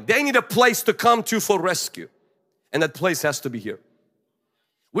destroying, they need a place to come to for rescue. And that place has to be here.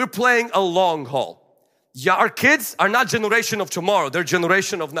 We're playing a long haul. Yeah, our kids are not generation of tomorrow, they're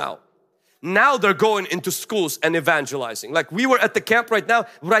generation of now. Now they're going into schools and evangelizing. Like we were at the camp right now.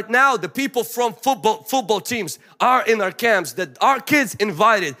 Right now the people from football teams are in our camps that our kids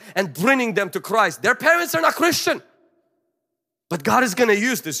invited and bringing them to Christ. Their parents are not Christian. But God is going to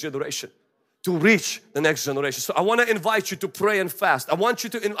use this generation to reach the next generation. So I want to invite you to pray and fast. I want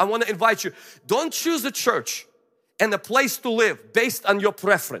to invite you, don't choose a church and a place to live based on your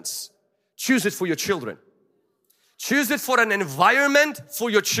preference. Choose it for your children. Choose it for an environment for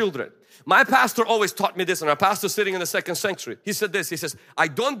your children. My pastor always taught me this, and our pastor sitting in the 2nd century. He said this, he says, I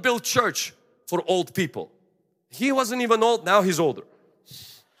don't build church for old people. He wasn't even old, now he's older.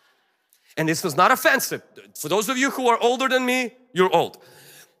 And this was not offensive. For those of you who are older than me, you're old.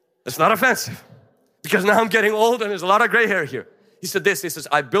 It's not offensive because now I'm getting old and there's a lot of gray hair here. He said this, he says,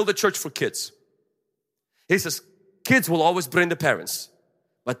 I build a church for kids. He says, kids will always bring the parents,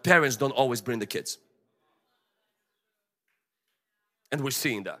 but parents don't always bring the kids. And we're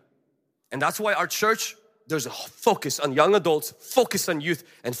seeing that. And that's why our church, there's a focus on young adults, focus on youth,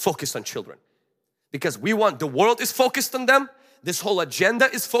 and focus on children. Because we want, the world is focused on them. This whole agenda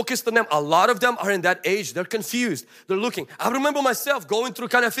is focused on them. A lot of them are in that age. They're confused. They're looking. I remember myself going through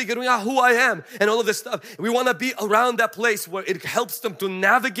kind of figuring out who I am and all of this stuff. We want to be around that place where it helps them to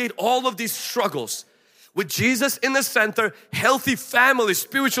navigate all of these struggles. With Jesus in the center, healthy family,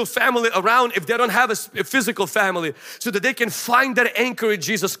 spiritual family around if they don't have a physical family, so that they can find their anchor in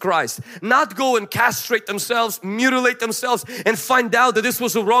Jesus Christ. Not go and castrate themselves, mutilate themselves and find out that this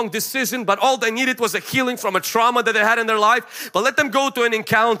was a wrong decision, but all they needed was a healing from a trauma that they had in their life. But let them go to an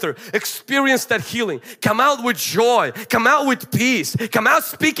encounter, experience that healing, come out with joy, come out with peace, come out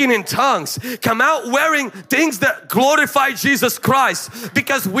speaking in tongues, come out wearing things that glorify Jesus Christ,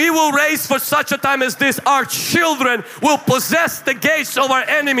 because we will raise for such a time as this. Our children will possess the gates of our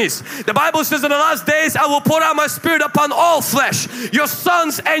enemies. The Bible says in the last days, I will pour out my spirit upon all flesh. Your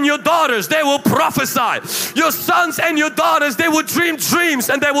sons and your daughters, they will prophesy. Your sons and your daughters, they will dream dreams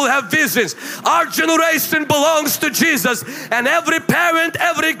and they will have visions. Our generation belongs to Jesus. And every parent,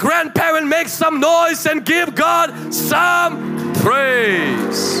 every grandparent, make some noise and give God some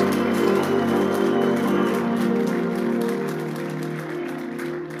praise.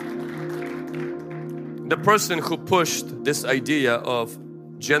 The person who pushed this idea of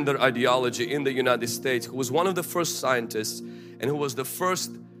gender ideology in the United States, who was one of the first scientists and who was the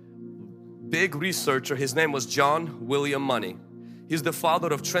first big researcher, his name was John William Money. He's the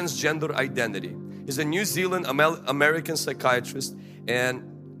father of transgender identity. He's a New Zealand American psychiatrist and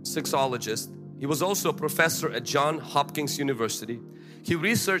sexologist. He was also a professor at Johns Hopkins University. He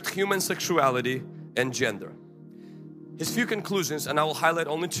researched human sexuality and gender. His few conclusions, and I will highlight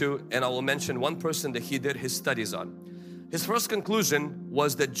only two, and I will mention one person that he did his studies on. His first conclusion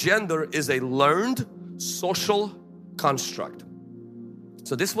was that gender is a learned social construct.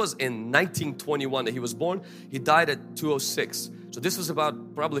 So this was in 1921 that he was born. He died at 206. So this was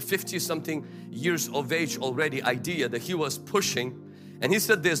about probably 50 something years of age already idea that he was pushing. And he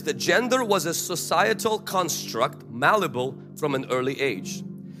said this, that gender was a societal construct malleable from an early age.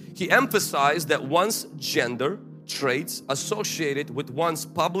 He emphasized that one's gender traits associated with one's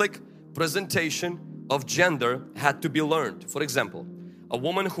public presentation of gender had to be learned. For example, a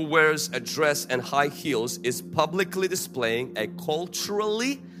woman who wears a dress and high heels is publicly displaying a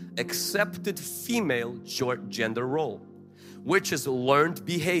culturally accepted female gender role, which is learned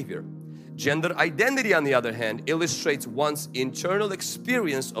behavior. Gender identity, on the other hand, illustrates one's internal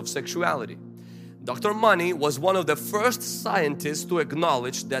experience of sexuality. Dr. Money was one of the first scientists to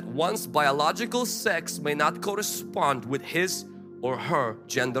acknowledge that one's biological sex may not correspond with his or her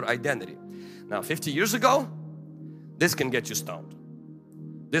gender identity. Now, 50 years ago, this can get you stoned.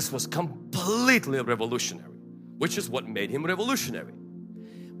 This was completely revolutionary, which is what made him revolutionary.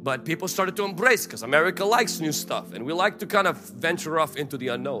 But people started to embrace, because America likes new stuff and we like to kind of venture off into the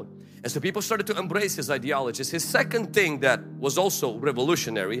unknown. And so people started to embrace his ideologies. His second thing that was also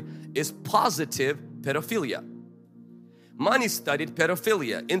revolutionary is positive pedophilia. Money studied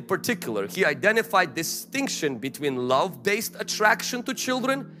pedophilia. In particular, he identified distinction between love-based attraction to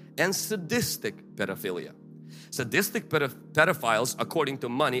children and sadistic pedophilia. Sadistic pedophiles, according to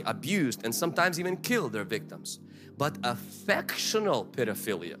Money, abused and sometimes even killed their victims. But affectional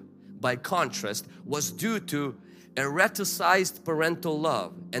pedophilia, by contrast, was due to eroticized parental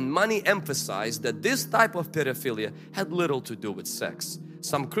love, and Money emphasized that this type of pedophilia had little to do with sex.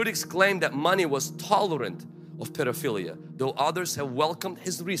 Some critics claim that Money was tolerant of pedophilia, though others have welcomed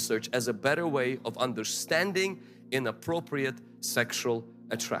his research as a better way of understanding inappropriate sexual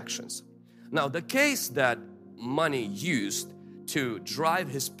attractions. Now, the case that Money used to drive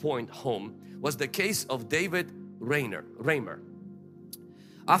his point home was the case of David Raymer.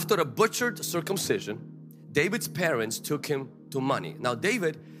 After a butchered circumcision, David's parents took him to Money. Now,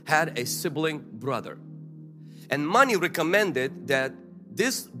 David had a sibling brother, and Money recommended that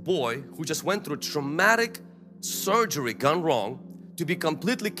this boy who just went through traumatic surgery gone wrong to be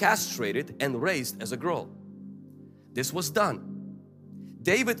completely castrated and raised as a girl. This was done.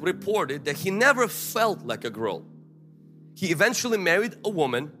 David reported that he never felt like a girl. He eventually married a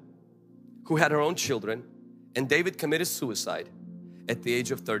woman who had her own children, and David committed suicide at the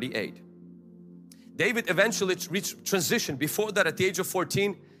age of 38. David eventually reached transition. Before that, at the age of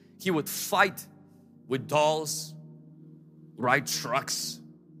 14, he would fight with dolls, ride trucks,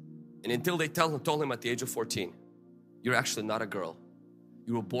 And until they told him at the age of 14, you're actually not a girl.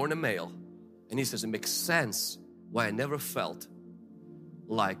 You were born a male. And he says, it makes sense why I never felt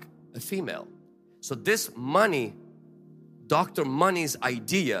like a female. So this Dr. Money's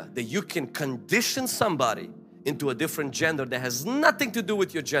idea that you can condition somebody into a different gender that has nothing to do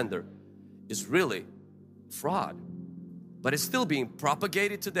with your gender is really fraud. But it's still being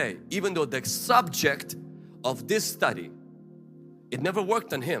propagated today, even though the subject of this study, it never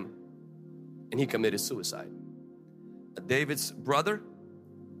worked on him and he committed suicide. David's brother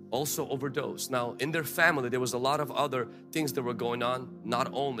also overdosed. Now in their family there was a lot of other things that were going on, not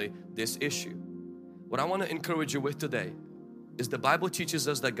only this issue. What I want to encourage you with today is the Bible teaches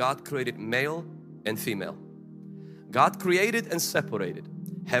us that God created male and female. God created and separated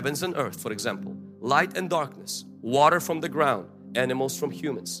heavens and earth, for example, light and darkness, water from the ground, animals from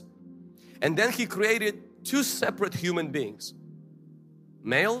humans. And then He created two separate human beings,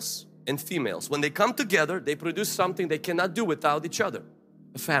 males and females. When they come together, they produce something they cannot do without each other,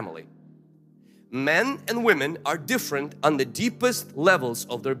 a family. Men and women are different on the deepest levels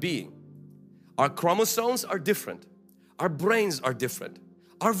of their being. Our chromosomes are different. Our brains are different.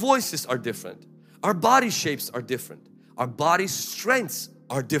 Our voices are different. Our body shapes are different. Our body strengths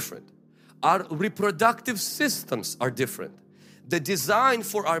are different. Our reproductive systems are different. The design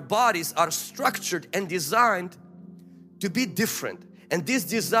for our bodies are structured and designed to be different. And these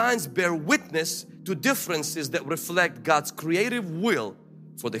designs bear witness to differences that reflect God's creative will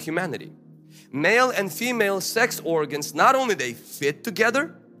for the humanity. Male and female sex organs, not only they fit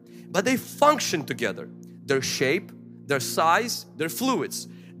together, but they function together. Their shape, their size, their fluids,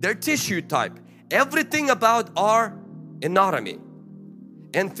 their tissue type, everything about our anatomy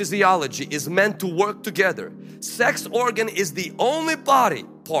and physiology is meant to work together. Sex organ is the only body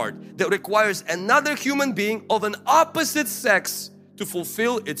part that requires another human being of an opposite sex to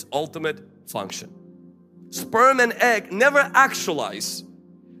fulfill its ultimate function. Sperm and egg never actualize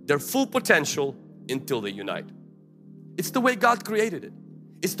their full potential until they unite. It's the way God created it.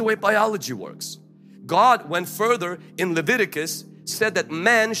 It's the way biology works. God went further in Leviticus, said that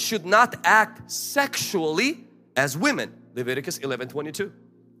men should not act sexually as women. Leviticus 11:22.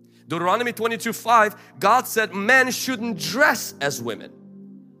 Deuteronomy 22:5, God said men shouldn't dress as women.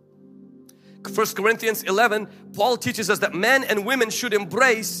 1 Corinthians 11, Paul teaches us that men and women shouldn't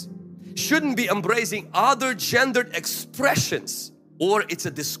be embracing other gendered expressions, or it's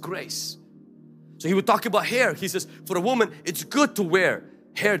a disgrace. So he would talk about hair. He says for a woman it's good to wear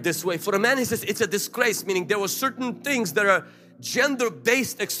hair this way. For a man he says it's a disgrace, meaning there were certain things that are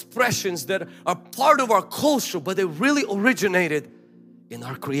gender-based expressions that are part of our culture, but they really originated in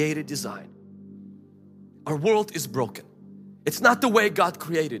our created design. Our world is broken. It's not the way God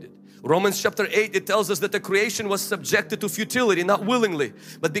created it. Romans chapter 8, it tells us that the creation was subjected to futility, not willingly,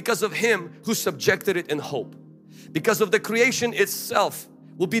 but because of Him who subjected it in hope. Because of the creation itself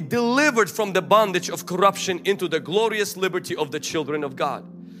will be delivered from the bondage of corruption into the glorious liberty of the children of God.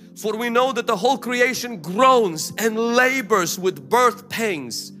 For we know that the whole creation groans and labors with birth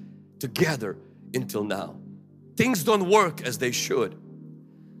pangs together until now. Things don't work as they should.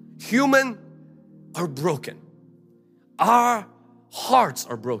 Humans are broken. Our hearts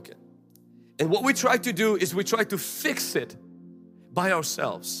are broken. And what we try to do is we try to fix it by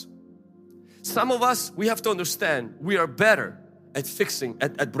ourselves. Some of us, we have to understand we are better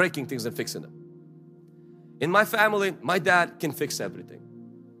at breaking things than fixing them. In my family, my dad can fix everything.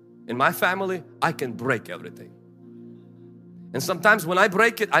 In my family, I can break everything. And sometimes when I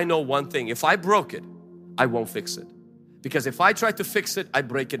break it, I know one thing. If I broke it, I won't fix it. Because if I try to fix it, I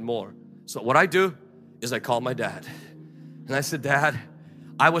break it more. So what I do is I call my dad. And I said, Dad,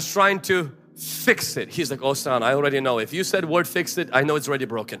 I was trying to fix it. He's like, oh son, I already know. If you said word fix it, I know it's already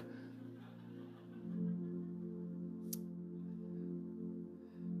broken.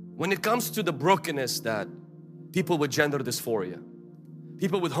 When it comes to the brokenness that people with gender dysphoria,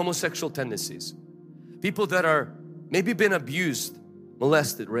 people with homosexual tendencies, people that are maybe been abused,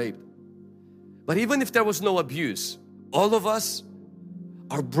 molested, raped. But even if there was no abuse, all of us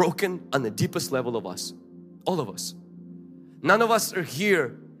are broken on the deepest level of us. All of us. None of us are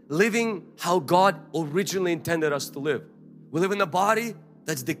here living how God originally intended us to live. We live in a body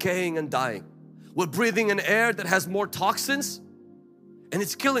that's decaying and dying. We're breathing an air that has more toxins and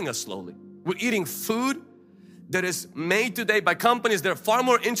it's killing us slowly. We're eating food that is made today by companies that are far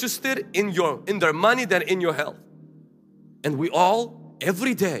more interested in their money than in your health. And we all,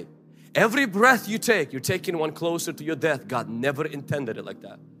 every day, every breath you take, you're taking one closer to your death. God never intended it like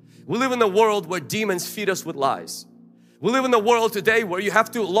that. We live in a world where demons feed us with lies. We live in a world today where you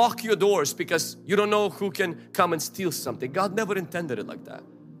have to lock your doors because you don't know who can come and steal something. God never intended it like that.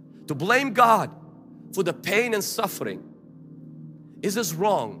 To blame God for the pain and suffering is as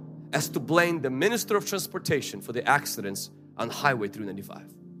wrong as to blame the Minister of Transportation for the accidents on Highway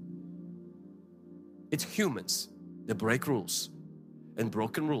 395. It's humans that break rules, and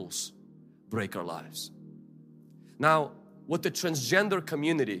broken rules break our lives. Now, what the transgender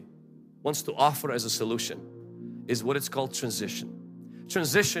community wants to offer as a solution is what it's called transition.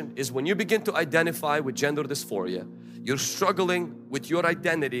 Transition is when you begin to identify with gender dysphoria, you're struggling with your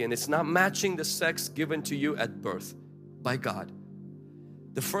identity and it's not matching the sex given to you at birth by God.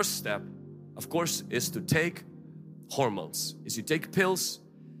 The first step, of course, is to take hormones. Is you take pills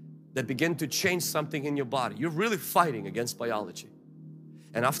that begin to change something in your body. You're really fighting against biology.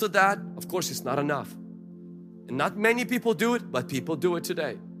 And after that, of course, it's not enough. And not many people do it, but people do it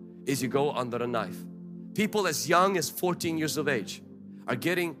today. Is you go under a knife. People as young as 14 years of age are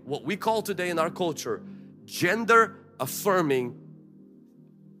getting what we call today in our culture gender affirming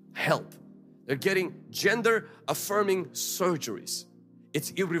help. They're getting gender affirming surgeries.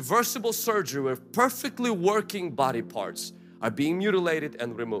 It's irreversible surgery where perfectly working body parts are being mutilated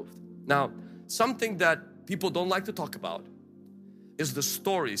and removed. Now, something that people don't like to talk about is the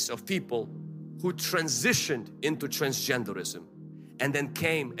stories of people who transitioned into transgenderism and then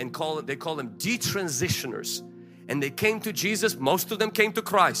came and they call them detransitioners. And they came to Jesus, most of them came to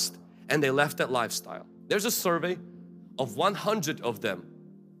Christ, and they left that lifestyle. There's a survey of 100 of them.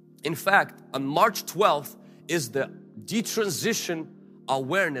 In fact, on March 12th is the Detransition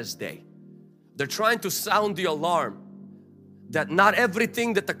Awareness Day. They're trying to sound the alarm that not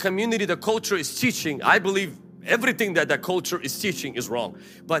everything that the community, the culture is teaching, I believe everything that the culture is teaching is wrong.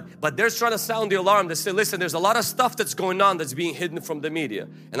 But they're trying to sound the alarm. They say, listen, there's a lot of stuff that's going on that's being hidden from the media.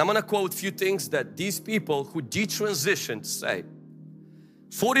 And I'm going to quote a few things that these people who detransitioned say.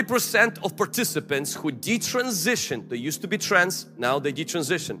 40% of participants who detransitioned, they used to be trans, now they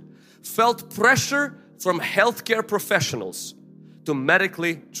detransitioned, felt pressure from healthcare professionals to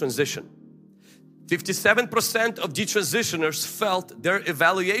medically transition. 57% of detransitioners felt their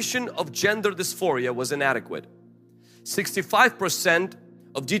evaluation of gender dysphoria was inadequate. 65%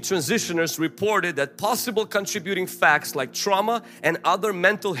 of detransitioners reported that possible contributing facts like trauma and other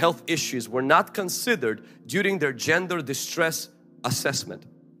mental health issues were not considered during their gender distress assessment.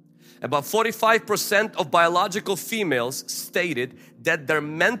 About 45% of biological females stated that their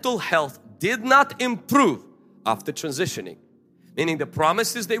mental health did not improve after transitioning, meaning the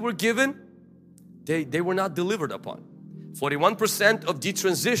promises they were given, they were not delivered upon. 41% of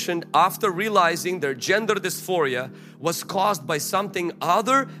detransitioned after realizing their gender dysphoria was caused by something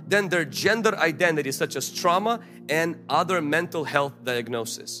other than their gender identity, such as trauma and other mental health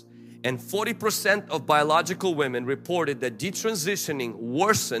diagnosis. And 40% of biological women reported that detransitioning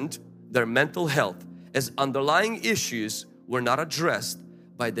worsened their mental health as underlying issues were not addressed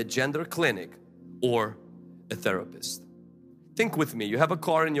by the gender clinic or a therapist. Think with me, you have a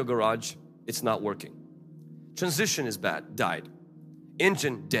car in your garage, it's not working. Transition is bad, died.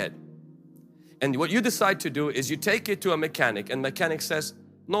 Engine dead. And what you decide to do is you take it to a mechanic and mechanic says,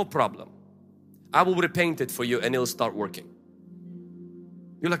 no problem. I will repaint it for you and it'll start working.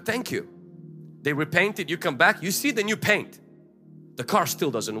 You're like, thank you. They repaint it, you come back, you see the new paint. The car still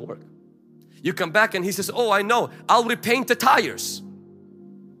doesn't work. You come back and he says, oh, I know, I'll repaint the tires.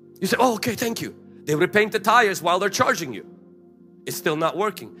 You say, oh, okay, thank you. They repaint the tires while they're charging you. It's still not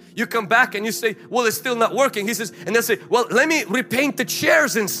working. You come back and you say, well, it's still not working. He says, and they'll say, well, let me repaint the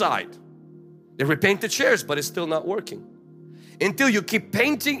chairs inside. They repaint the chairs, but it's still not working. Until you keep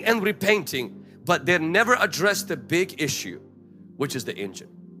painting and repainting, but they never address the big issue, which is the engine.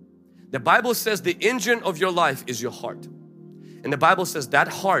 The Bible says the engine of your life is your heart. And the Bible says that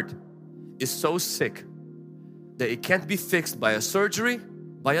heart is so sick that it can't be fixed by a surgery,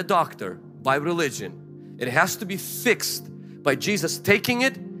 by a doctor, by religion. It has to be fixed by Jesus taking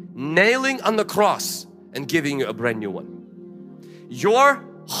it, nailing on the cross and giving you a brand new one. Your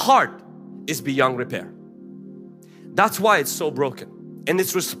heart is beyond repair. That's why it's so broken. And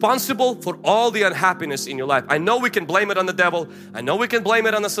it's responsible for all the unhappiness in your life. I know we can blame it on the devil. I know we can blame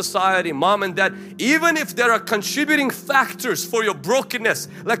it on the society, mom and dad. Even if there are contributing factors for your brokenness,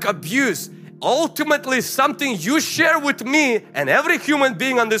 like abuse, ultimately something you share with me and every human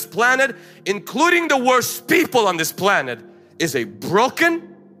being on this planet, including the worst people on this planet, is a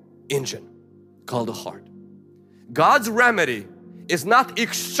broken engine called a heart. God's remedy is not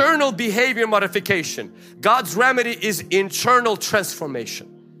external behavior modification. God's remedy is internal transformation.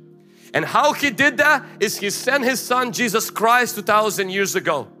 And how He did that is He sent His Son Jesus Christ 2,000 years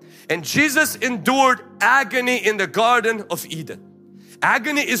ago. And Jesus endured agony in the Garden of Eden.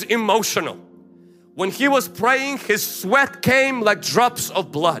 Agony is emotional. When He was praying, His sweat came like drops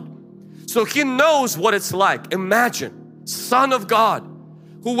of blood. So He knows what it's like. Imagine, Son of God,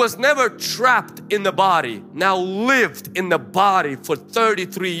 who was never trapped in the body, now lived in the body for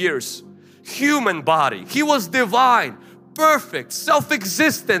 33 years. Human body. He was divine, perfect,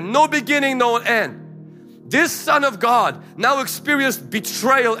 self-existent, no beginning, no end. This Son of God now experienced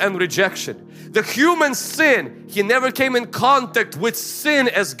betrayal and rejection. The human sin, He never came in contact with sin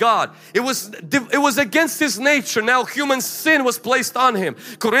as God. It was against His nature. Now human sin was placed on Him.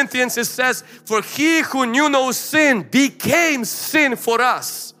 Corinthians, it says, for He who knew no sin became sin for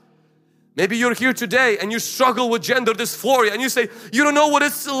us. Maybe you're here today and you struggle with gender dysphoria and you say, you don't know what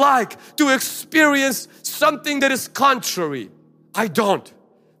it's like to experience something that is contrary. I don't.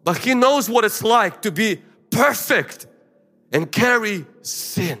 But He knows what it's like to be perfect and carry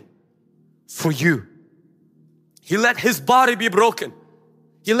sin for you. He let His body be broken.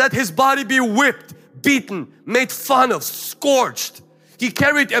 He let His body be whipped, beaten, made fun of, scourged. He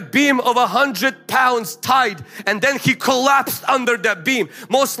carried a beam of 100 pounds tied, and then He collapsed under that beam,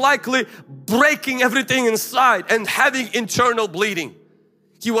 most likely breaking everything inside and having internal bleeding.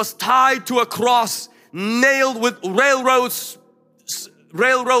 He was tied to a cross, nailed with railroad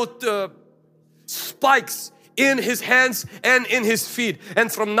spikes in His hands and in His feet.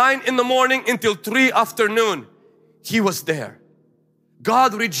 And from 9 in the morning until 3 afternoon, He was there.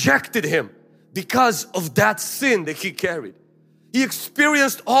 God rejected Him because of that sin that He carried. He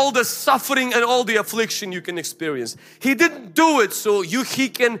experienced all the suffering and all the affliction you can experience. He didn't do it so He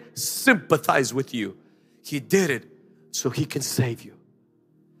can sympathize with you. He did it so He can save you.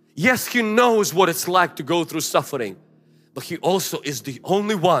 Yes, He knows what it's like to go through suffering, but He also is the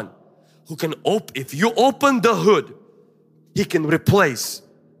only one who can if you open the hood, He can replace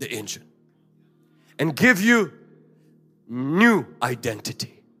the engine and give you new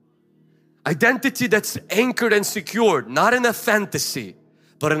identity. Identity that's anchored and secured, not in a fantasy,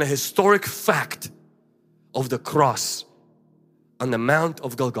 but in a historic fact of the cross on the Mount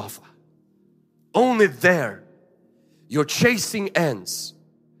of Golgotha. Only there your chasing ends,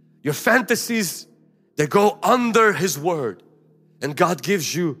 your fantasies that go under His Word, and God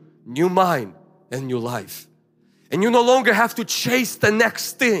gives you new mind and new life. And you no longer have to chase the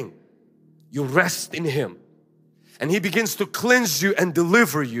next thing. You rest in Him. And He begins to cleanse you and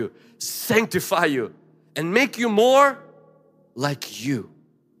deliver you, sanctify you, and make you more like you.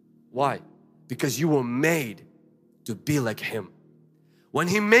 Why? Because you were made to be like Him. When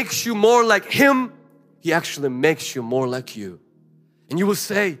He makes you more like Him, He actually makes you more like you. And you will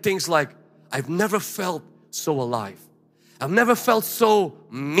say things like, I've never felt so alive. I've never felt so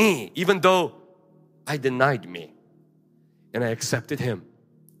me, even though I denied me and I accepted Him.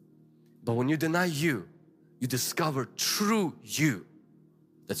 But when you deny you, you discover true you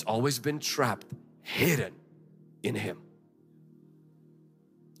that's always been trapped, hidden in Him.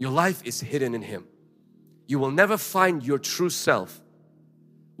 Your life is hidden in Him. You will never find your true self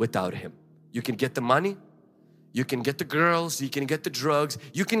without Him. You can get the money, you can get the girls, you can get the drugs,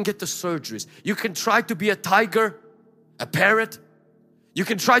 you can get the surgeries. You can try to be a tiger, a parrot. You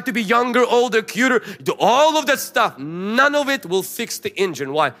can try to be younger, older, cuter, do all of that stuff. None of it will fix the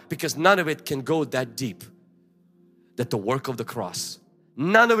engine. Why? Because none of it can go that deep. That the work of the cross,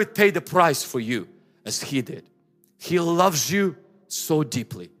 none of it paid the price for you as He did. He loves you so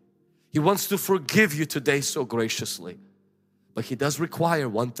deeply. He wants to forgive you today so graciously. But He does require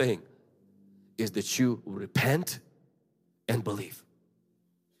one thing, is that you repent and believe.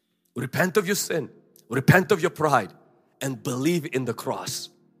 Repent of your sin, repent of your pride, and believe in the cross,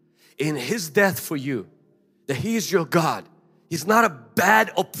 in His death for you, that He is your God. He's not a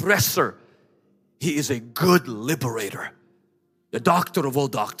bad oppressor. He is a good liberator, the doctor of all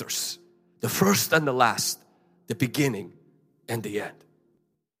doctors, the first and the last, the beginning and the end.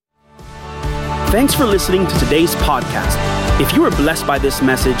 Thanks for listening to today's podcast. If you were blessed by this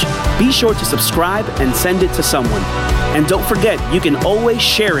message, be sure to subscribe and send it to someone. And don't forget, you can always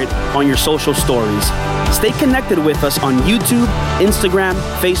share it on your social stories. Stay connected with us on YouTube, Instagram,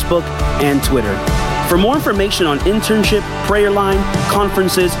 Facebook, and Twitter. For more information on internship, prayer line,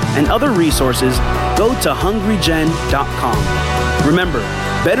 conferences, and other resources, go to hungrygen.com. Remember,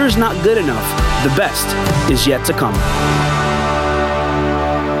 better is not good enough. The best is yet to come.